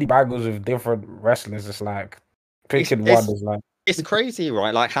had so many bangles of different wrestlers. It's like picking one is like, it's crazy,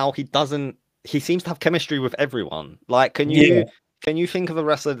 right? Like how he seems to have chemistry with everyone. Like, can you think of a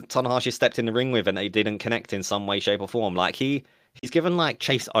wrestler that Tanahashi stepped in the ring with and they didn't connect in some way, shape, or form? Like he's given like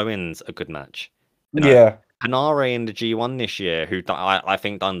Chase Owens a good match. Yeah. Hanare in the G1 this year, who I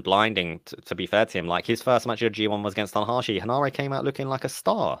think done blinding, to be fair to him. Like his first match of the G1 was against Tanahashi. Hanare came out looking like a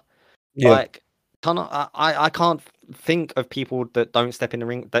star. Yeah. Like I can't think of people that don't step in the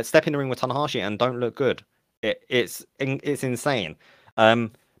ring with Tanahashi and don't look good. It's insane.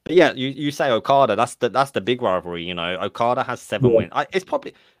 But yeah, you say Okada. That's the big rivalry. Okada has 7 wins. It's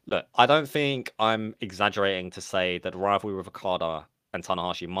probably, look, I don't think I'm exaggerating to say that the rivalry with Okada and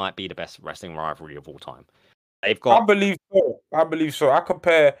Tanahashi might be the best wrestling rivalry of all time. They've got. I believe so. I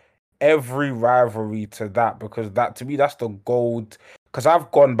compare every rivalry to that, because that, to me, that's the gold. Because I've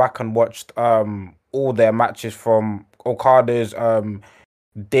gone back and watched all their matches from Okada's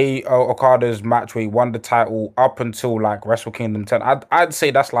Okada's match where he won the title up until like Wrestle Kingdom 10. I'd say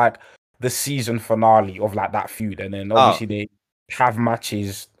that's like the season finale of like that feud, and then obviously they have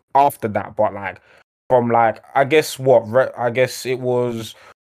matches after that. But like from like I guess it was,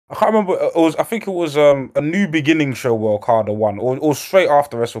 I can't remember. I think it was a New Beginning show where Okada won, or straight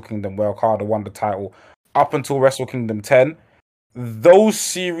after Wrestle Kingdom where Okada won the title up until Wrestle Kingdom 10. Those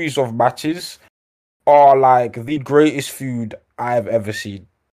series of matches are like the greatest feud I've ever seen.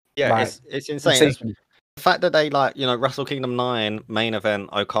 Yeah, like, it's insane. The fact that they Wrestle Kingdom 9 main event,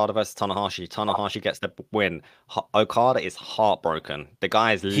 Okada versus Tanahashi. Tanahashi gets the win. Okada is heartbroken. The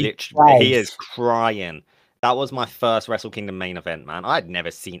guy is he is crying. That was my first Wrestle Kingdom main event, man. I'd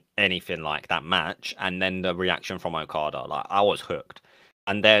never seen anything like that match, and then the reaction from Okada, like I was hooked.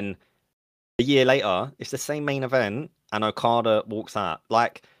 And then a year later, it's the same main event, and Okada walks out,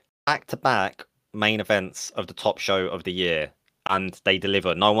 like back to back main events of the top show of the year, and they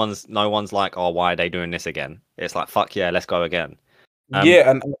deliver. No one's like, oh, why are they doing this again? It's like, fuck yeah, let's go again.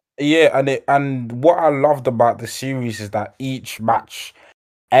 And what I loved about the series is that each match,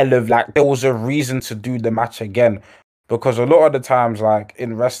 like there was a reason to do the match again, because a lot of the times, like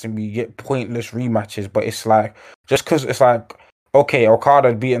in wrestling, we get pointless rematches, but it's like just because it's like okay, Okada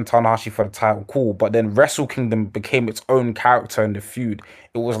had beaten Tanahashi for the title, cool. But then Wrestle Kingdom became its own character in the feud.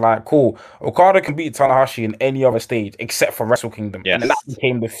 It was like, cool, Okada can beat Tanahashi in any other stage except for Wrestle Kingdom, and then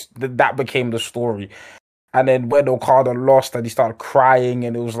Yes. that became the story. And then when Okada lost, and he started crying,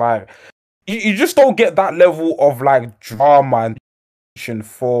 and it was like, you just don't get that level of like drama and tension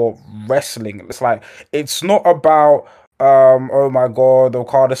for wrestling. It's like it's not about oh my god,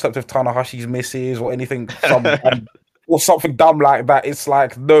 Okada slept with Tanahashi's missus or anything or something dumb like that. It's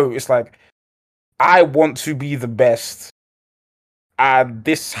like no, it's like I want to be the best. And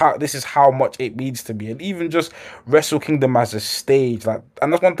this is how much it means to me. And even just Wrestle Kingdom as a stage, like,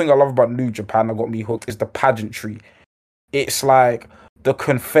 and that's one thing I love about New Japan that got me hooked is the pageantry. It's like the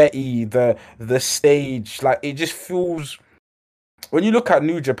confetti, the stage, like it just feels when you look at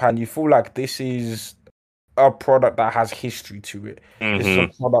New Japan, you feel like this is a product that has history to it. This is a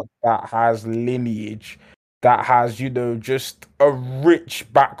product that has lineage, that has, just a rich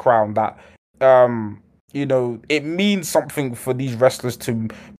background that it means something for these wrestlers to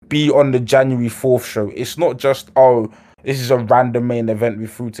be on the January 4th show. It's not just, oh, this is a random main event we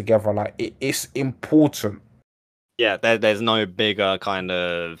threw together. Like it's important. Yeah, there's no bigger kind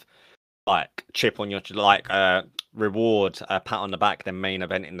of like chip on your reward, pat on the back than main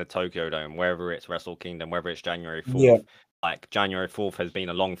event in the Tokyo Dome, whether it's Wrestle Kingdom, whether it's January 4th. Yeah. Like January 4th has been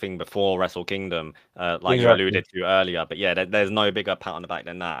a long thing before Wrestle Kingdom, like Exactly. you alluded to earlier. But yeah, there's no bigger pat on the back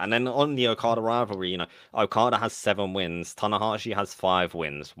than that. And then on the Okada rivalry, Okada has 7 wins, Tanahashi has 5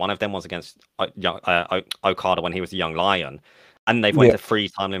 wins. One of them was against Okada when he was a young lion, and they've went to 3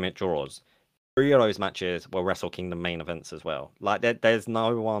 time limit draws. 3 of those matches were Wrestle Kingdom main events as well. Like there's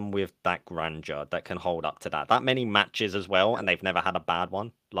no one with that grandeur that can hold up to that. That many matches as well, and they've never had a bad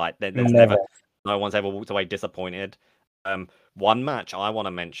one. Like there's never, no one's ever walked away disappointed. One match I want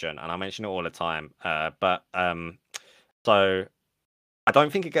to mention, and I mention it all the time, so I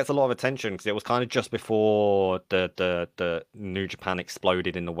don't think it gets a lot of attention because it was kind of just before the New Japan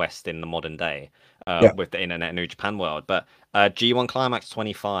exploded in the West in the modern day, with the internet New Japan world. But G1 Climax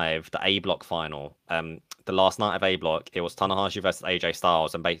 25, the A Block final, the last night of A Block, it was Tanahashi versus AJ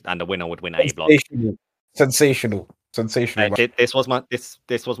Styles, and the winner would win A Block. Sensational. This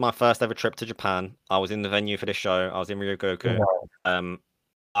was my first ever trip to Japan. I was in the venue for this show. I was in Ryogoku. Wow.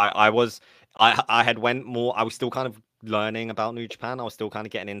 I had went more. I was still kind of learning about New Japan. I was still kind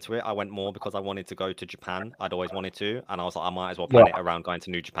of getting into it. I went more because I wanted to go to Japan. I'd always wanted to, and I was like, I might as well plan it around going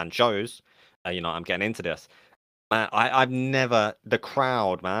to New Japan shows. I'm getting into this. I've never, the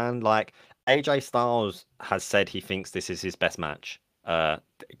crowd, man. Like AJ Styles has said he thinks this is his best match.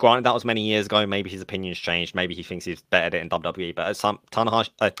 Granted, that was many years ago. Maybe his opinions changed. Maybe he thinks he's better than WWE. But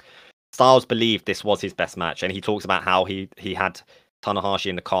Styles believed this was his best match, and he talks about how he had Tanahashi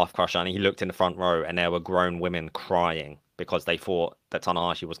in the calf crusher, and he looked in the front row, and there were grown women crying because they thought that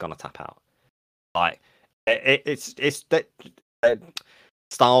Tanahashi was going to tap out. Like it's that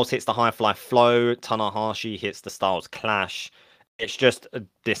Styles hits the high fly flow, Tanahashi hits the Styles clash. It's just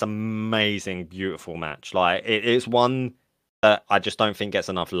this amazing, beautiful match. Like it's one that I just don't think gets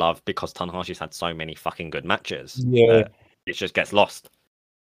enough love because Tanahashi's had so many fucking good matches. Yeah, it just gets lost.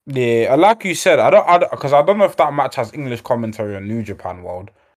 Yeah, like you said, I don't know if that match has English commentary on New Japan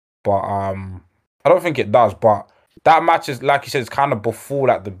World, but I don't think it does. But that match is, like you said, it's kind of before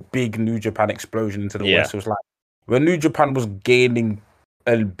like the big New Japan explosion into the West. It was like when New Japan was gaining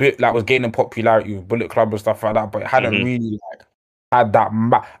a bit, like was gaining popularity with Bullet Club and stuff like that, but it hadn't really like had that.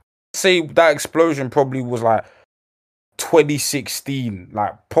 Say that explosion probably was like 2016,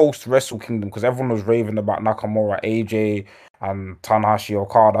 like post Wrestle Kingdom, because everyone was raving about Nakamura, AJ, and Tanahashi,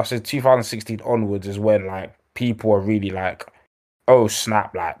 Okada. I said 2016 onwards is when like people are really like, oh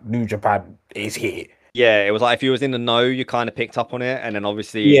snap, like New Japan is here. Yeah, it was like if you was in the know, you kind of picked up on it, and then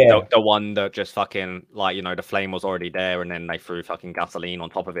obviously the one that just fucking like the flame was already there, and then they threw fucking gasoline on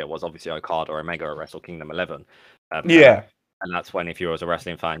top of it was obviously Okada or Omega at Wrestle Kingdom 11. And that's when, if you was a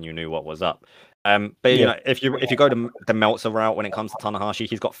wrestling fan, you knew what was up. But if you go to the Meltzer route when it comes to Tanahashi,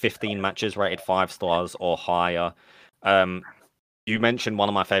 he's got 15 matches rated 5 stars or higher. You mentioned one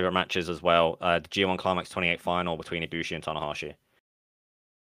of my favorite matches as well, the G1 Climax 28 final between Ibushi and Tanahashi.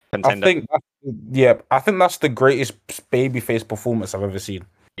 Contender. I think that's the greatest babyface performance I've ever seen.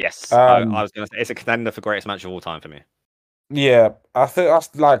 Yes, I was gonna say it's a contender for greatest match of all time for me. Yeah, I think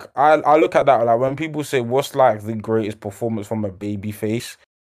that's like I look at that like when people say what's like the greatest performance from a babyface,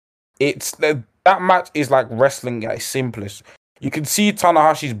 it's that match is like wrestling at its simplest. You can see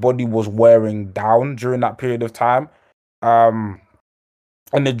Tanahashi's body was wearing down during that period of time, in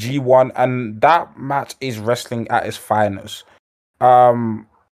the G1, and that match is wrestling at its finest.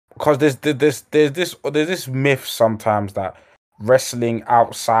 Because there's this myth sometimes that wrestling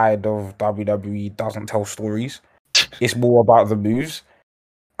outside of WWE doesn't tell stories. It's more about the moves.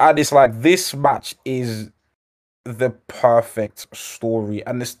 And it's like this match is the perfect story,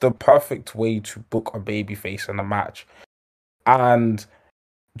 and it's the perfect way to book a babyface in a match. And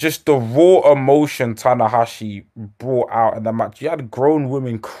just the raw emotion Tanahashi brought out in the match. You had grown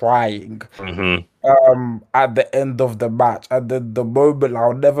women crying at the end of the match. And then the moment,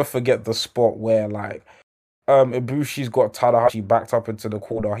 I'll never forget the spot where like Ibushi's got Tanahashi backed up into the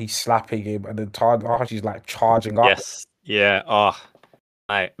corner, he's slapping him, and then Tanahashi's like charging up. Yes. Yeah. Oh,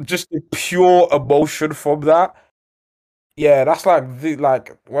 just the pure emotion from that. Yeah, that's like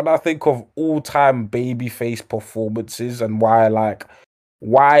when I think of all-time babyface performances and why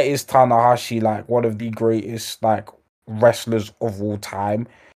is Tanahashi like one of the greatest like wrestlers of all time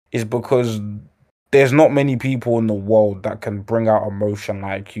is because there's not many people in the world that can bring out emotion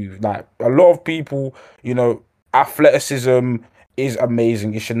like you. Like a lot of people, athleticism is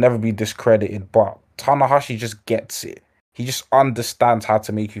amazing. It should never be discredited, but Tanahashi just gets it. He just understands how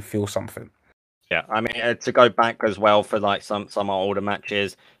to make you feel something. Yeah, I mean, to go back as well for like some older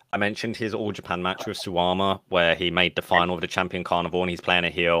matches, I mentioned his All Japan match with Suwama, where he made the final of the Champion Carnival and he's playing a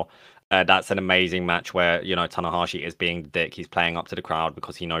heel. That's an amazing match where, Tanahashi is being the dick. He's playing up to the crowd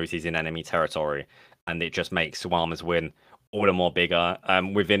because he knows he's in enemy territory. And it just makes Suwama's win all the more bigger.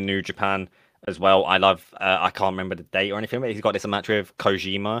 Within New Japan as well, I love, I can't remember the date or anything, but he's got this match with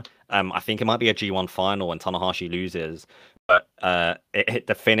Kojima. I think it might be a G1 final and Tanahashi loses. But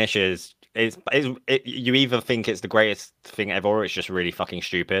the finish is... you either think it's the greatest thing ever or it's just really fucking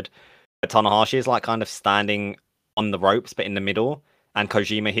stupid. But Tanahashi is like kind of standing on the ropes but in the middle, and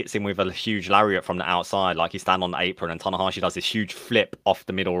Kojima hits him with a huge lariat from the outside, like he's standing on the apron, and Tanahashi does this huge flip off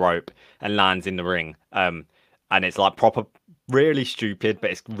the middle rope and lands in the ring. And it's like proper really stupid,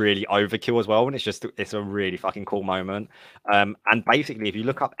 but it's really overkill as well, and it's a really fucking cool moment. And basically if you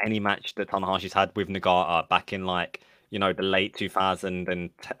look up any match that Tanahashi's had with Nagata back in like the late 2000s and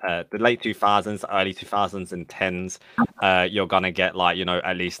the late 2000s, early 2000s and 10s, you're gonna get like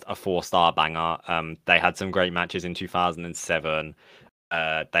at least a 4-star banger. They had some great matches in 2007.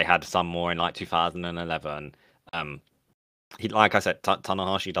 They had some more in like 2011. Like I said,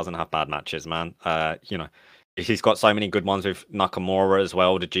 Tanahashi doesn't have bad matches, man. He's got so many good ones with Nakamura as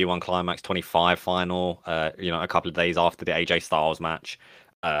well. The G1 Climax 25 final, a couple of days after the AJ Styles match.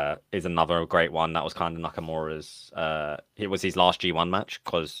 Is another great one. That was kind of Nakamura's. It was his last G1 match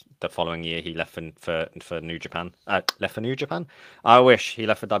because the following year he left for New Japan. Left for New Japan. I wish he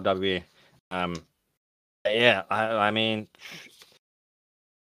left for WWE. Yeah, I mean,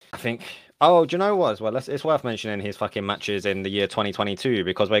 I think. Oh, do you know what? As well, it's worth mentioning his fucking matches in the year 2022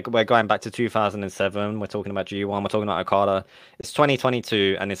 because we're going back to 2007. We're talking about G1. We're talking about Okada. It's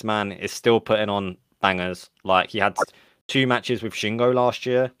 2022, and this man is still putting on bangers. Like he had 2 matches with Shingo last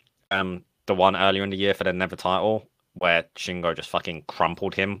year. The one earlier in the year for the Never title, where Shingo just fucking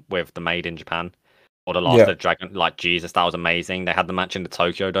crumpled him with the Made in Japan. Or the last of Dragon, like Jesus, that was amazing. They had the match in the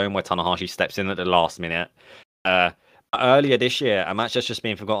Tokyo Dome where Tanahashi steps in at the last minute. Earlier this year, a match that's just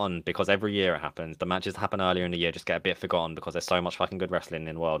been forgotten because every year it happens. The matches that happen earlier in the year just get a bit forgotten because there's so much fucking good wrestling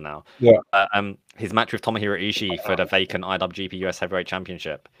in the world now. Yeah. His match with Tomohiro Ishii for the vacant IWGP US Heavyweight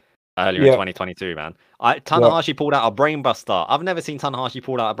Championship. Earlier in 2022, man. Tanahashi pulled out a brainbuster. I've never seen Tanahashi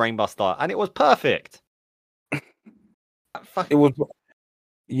pull out a brainbuster, and it was perfect. It was,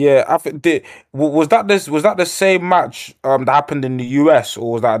 yeah. I think was that the same match that happened in the US,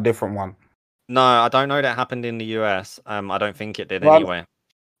 or was that a different one? No, I don't know that happened in the US. I don't think it did anyway.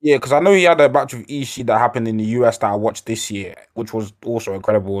 Yeah, because I know he had a match with Ishii that happened in the US that I watched this year, which was also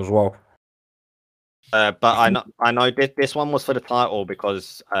incredible as well. But I know this one was for the title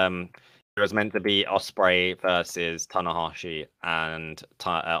because it was meant to be Ospreay versus Tanahashi, and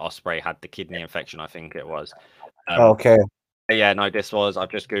Ospreay had the kidney infection, I think it was. Okay. Yeah, no, this was,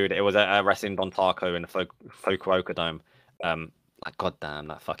 I've just googled it. It was a wrestling Don Taco in the Fukuoka Dome. Like, goddamn,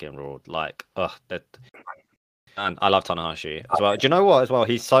 that fucking ruled. Like, and I love Tanahashi as well. Do you know what? As well,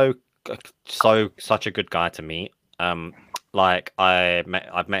 he's such a good guy to meet. Like I've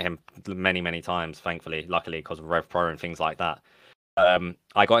met him many times, thankfully, luckily, because of Rev Pro and things like that.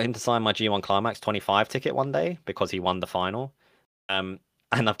 I got him to sign my G1 Climax 25 ticket one day because he won the final. And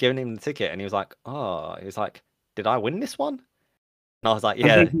I've given him the ticket, and he was like, "Did I win this one?" And I was like,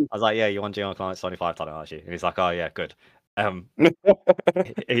 "Yeah." I was like, "Yeah, you won G1 Climax 25, Tanahashi." And he's like, "Oh yeah, good."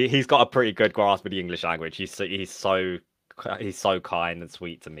 He's got a pretty good grasp of the English language. He's so kind and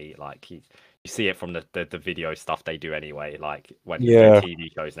sweet to me. Like you see it from the video stuff they do anyway. Like when you do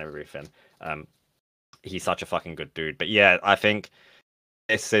TV shows and everything. He's such a fucking good dude. But yeah, I think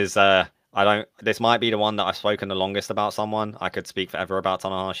this is I don't. This might be the one that I've spoken the longest about someone. I could speak forever about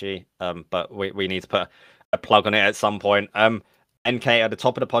Tanahashi. But we need to put a plug on it at some point. NK, at the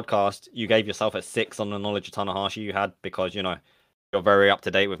top of the podcast, you gave yourself a 6 on the knowledge of Tanahashi you had because you're very up to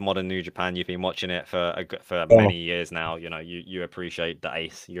date with modern New Japan. You've been watching it for many years now. You appreciate the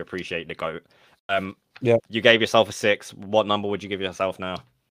ace. You appreciate the GOAT. Yeah. You gave yourself a 6. What number would you give yourself now?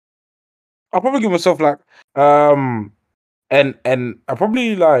 I'll probably give myself like and I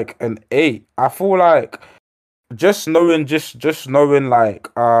probably like an 8. I feel like just knowing like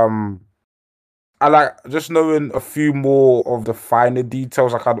I like just knowing a few more of the finer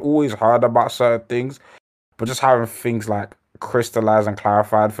details. Like I'd always heard about certain things, but just having things like crystallized and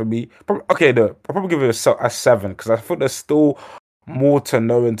clarified for me. Okay, I'll probably give it a 7 because I think there's still more to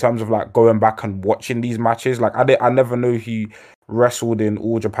know in terms of like going back and watching these matches. Like I never knew he wrestled in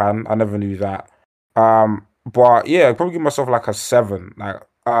All Japan. I never knew that. But yeah, I'd probably give myself like a 7. Like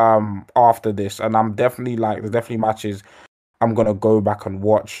after this, and I'm definitely like there's definitely matches I'm gonna go back and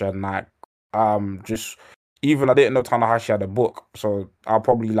watch and like just even I didn't know Tanahashi had a book, so I'll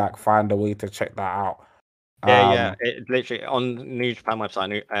probably like find a way to check that out. Yeah. It literally on New Japan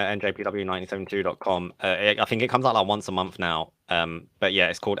website, njpw972.com. I think it comes out like once a month now. But yeah,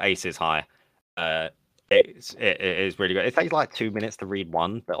 it's called Aces High. It is really good. It takes like 2 minutes to read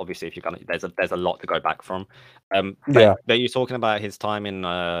one, but obviously if you're gonna, there's a lot to go back from. But you're talking about his time in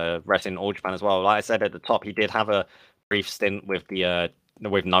wrestling All Japan as well. Like I said at the top, he did have a brief stint with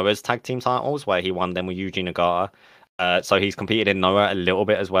with Noah's tag team titles where he won them with Yuji Nagata. So he's competed in Noah a little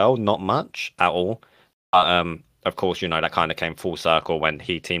bit as well, not much at all. Of course, that kind of came full circle when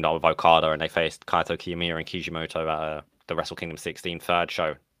he teamed up with Okada and they faced Kaito Kiyomiya and Kijimoto at the Wrestle Kingdom 16 third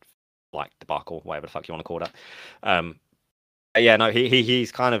show, like debacle, whatever the fuck you want to call that. Yeah, no,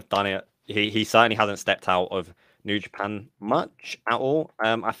 he's kind of done it. He certainly hasn't stepped out of New Japan much at all.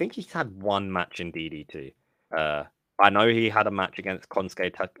 I think he's had one match in DDT. I know he had a match against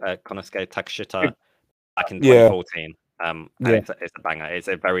Konosuke Takeshita back in 2014. And it's a banger. It's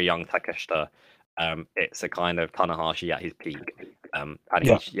a very young Takeshita. It's a kind of Tanahashi at his peak. And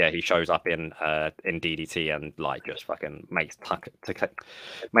he shows up in DDT and like just fucking makes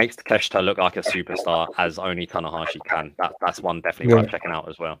Takeshita look like a superstar as only Tanahashi can. That's one definitely worth checking out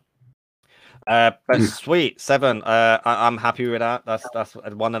as well. But sweet 7. I'm happy with that. That's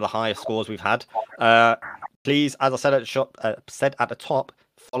one of the highest scores we've had. Please, as I said at the top,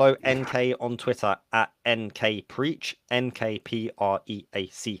 follow NK on Twitter at NKPreach,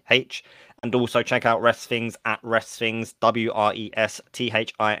 NKPREACH, and also check out Wresthings at Wresthings,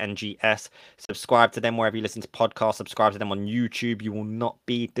 WRESTHINGS. Subscribe to them wherever you listen to podcasts. Subscribe to them on YouTube. You will not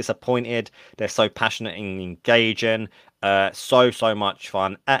be disappointed. They're so passionate and engaging. So much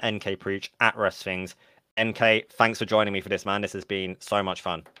fun at NKPreach at Wresthings. NK, thanks for joining me for this, man. This has been so much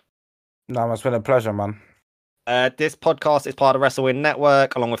fun. No, it's been a pleasure, man. This podcast is part of the WrestleWin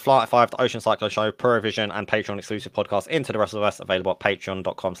Network, along with Flight 5, the Ocean Cyclone Show, Provision, and Patreon exclusive podcasts Into the WrestleVerse, available at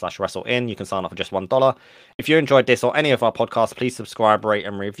patreon.com/WrestleIn. You can sign up for just $1. If you enjoyed this or any of our podcasts, please subscribe, rate,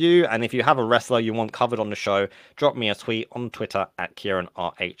 and review. And if you have a wrestler you want covered on the show, drop me a tweet on Twitter at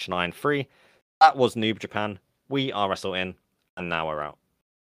KieranRH93. That was Noob Japan. We are WrestleIn, and now we're out.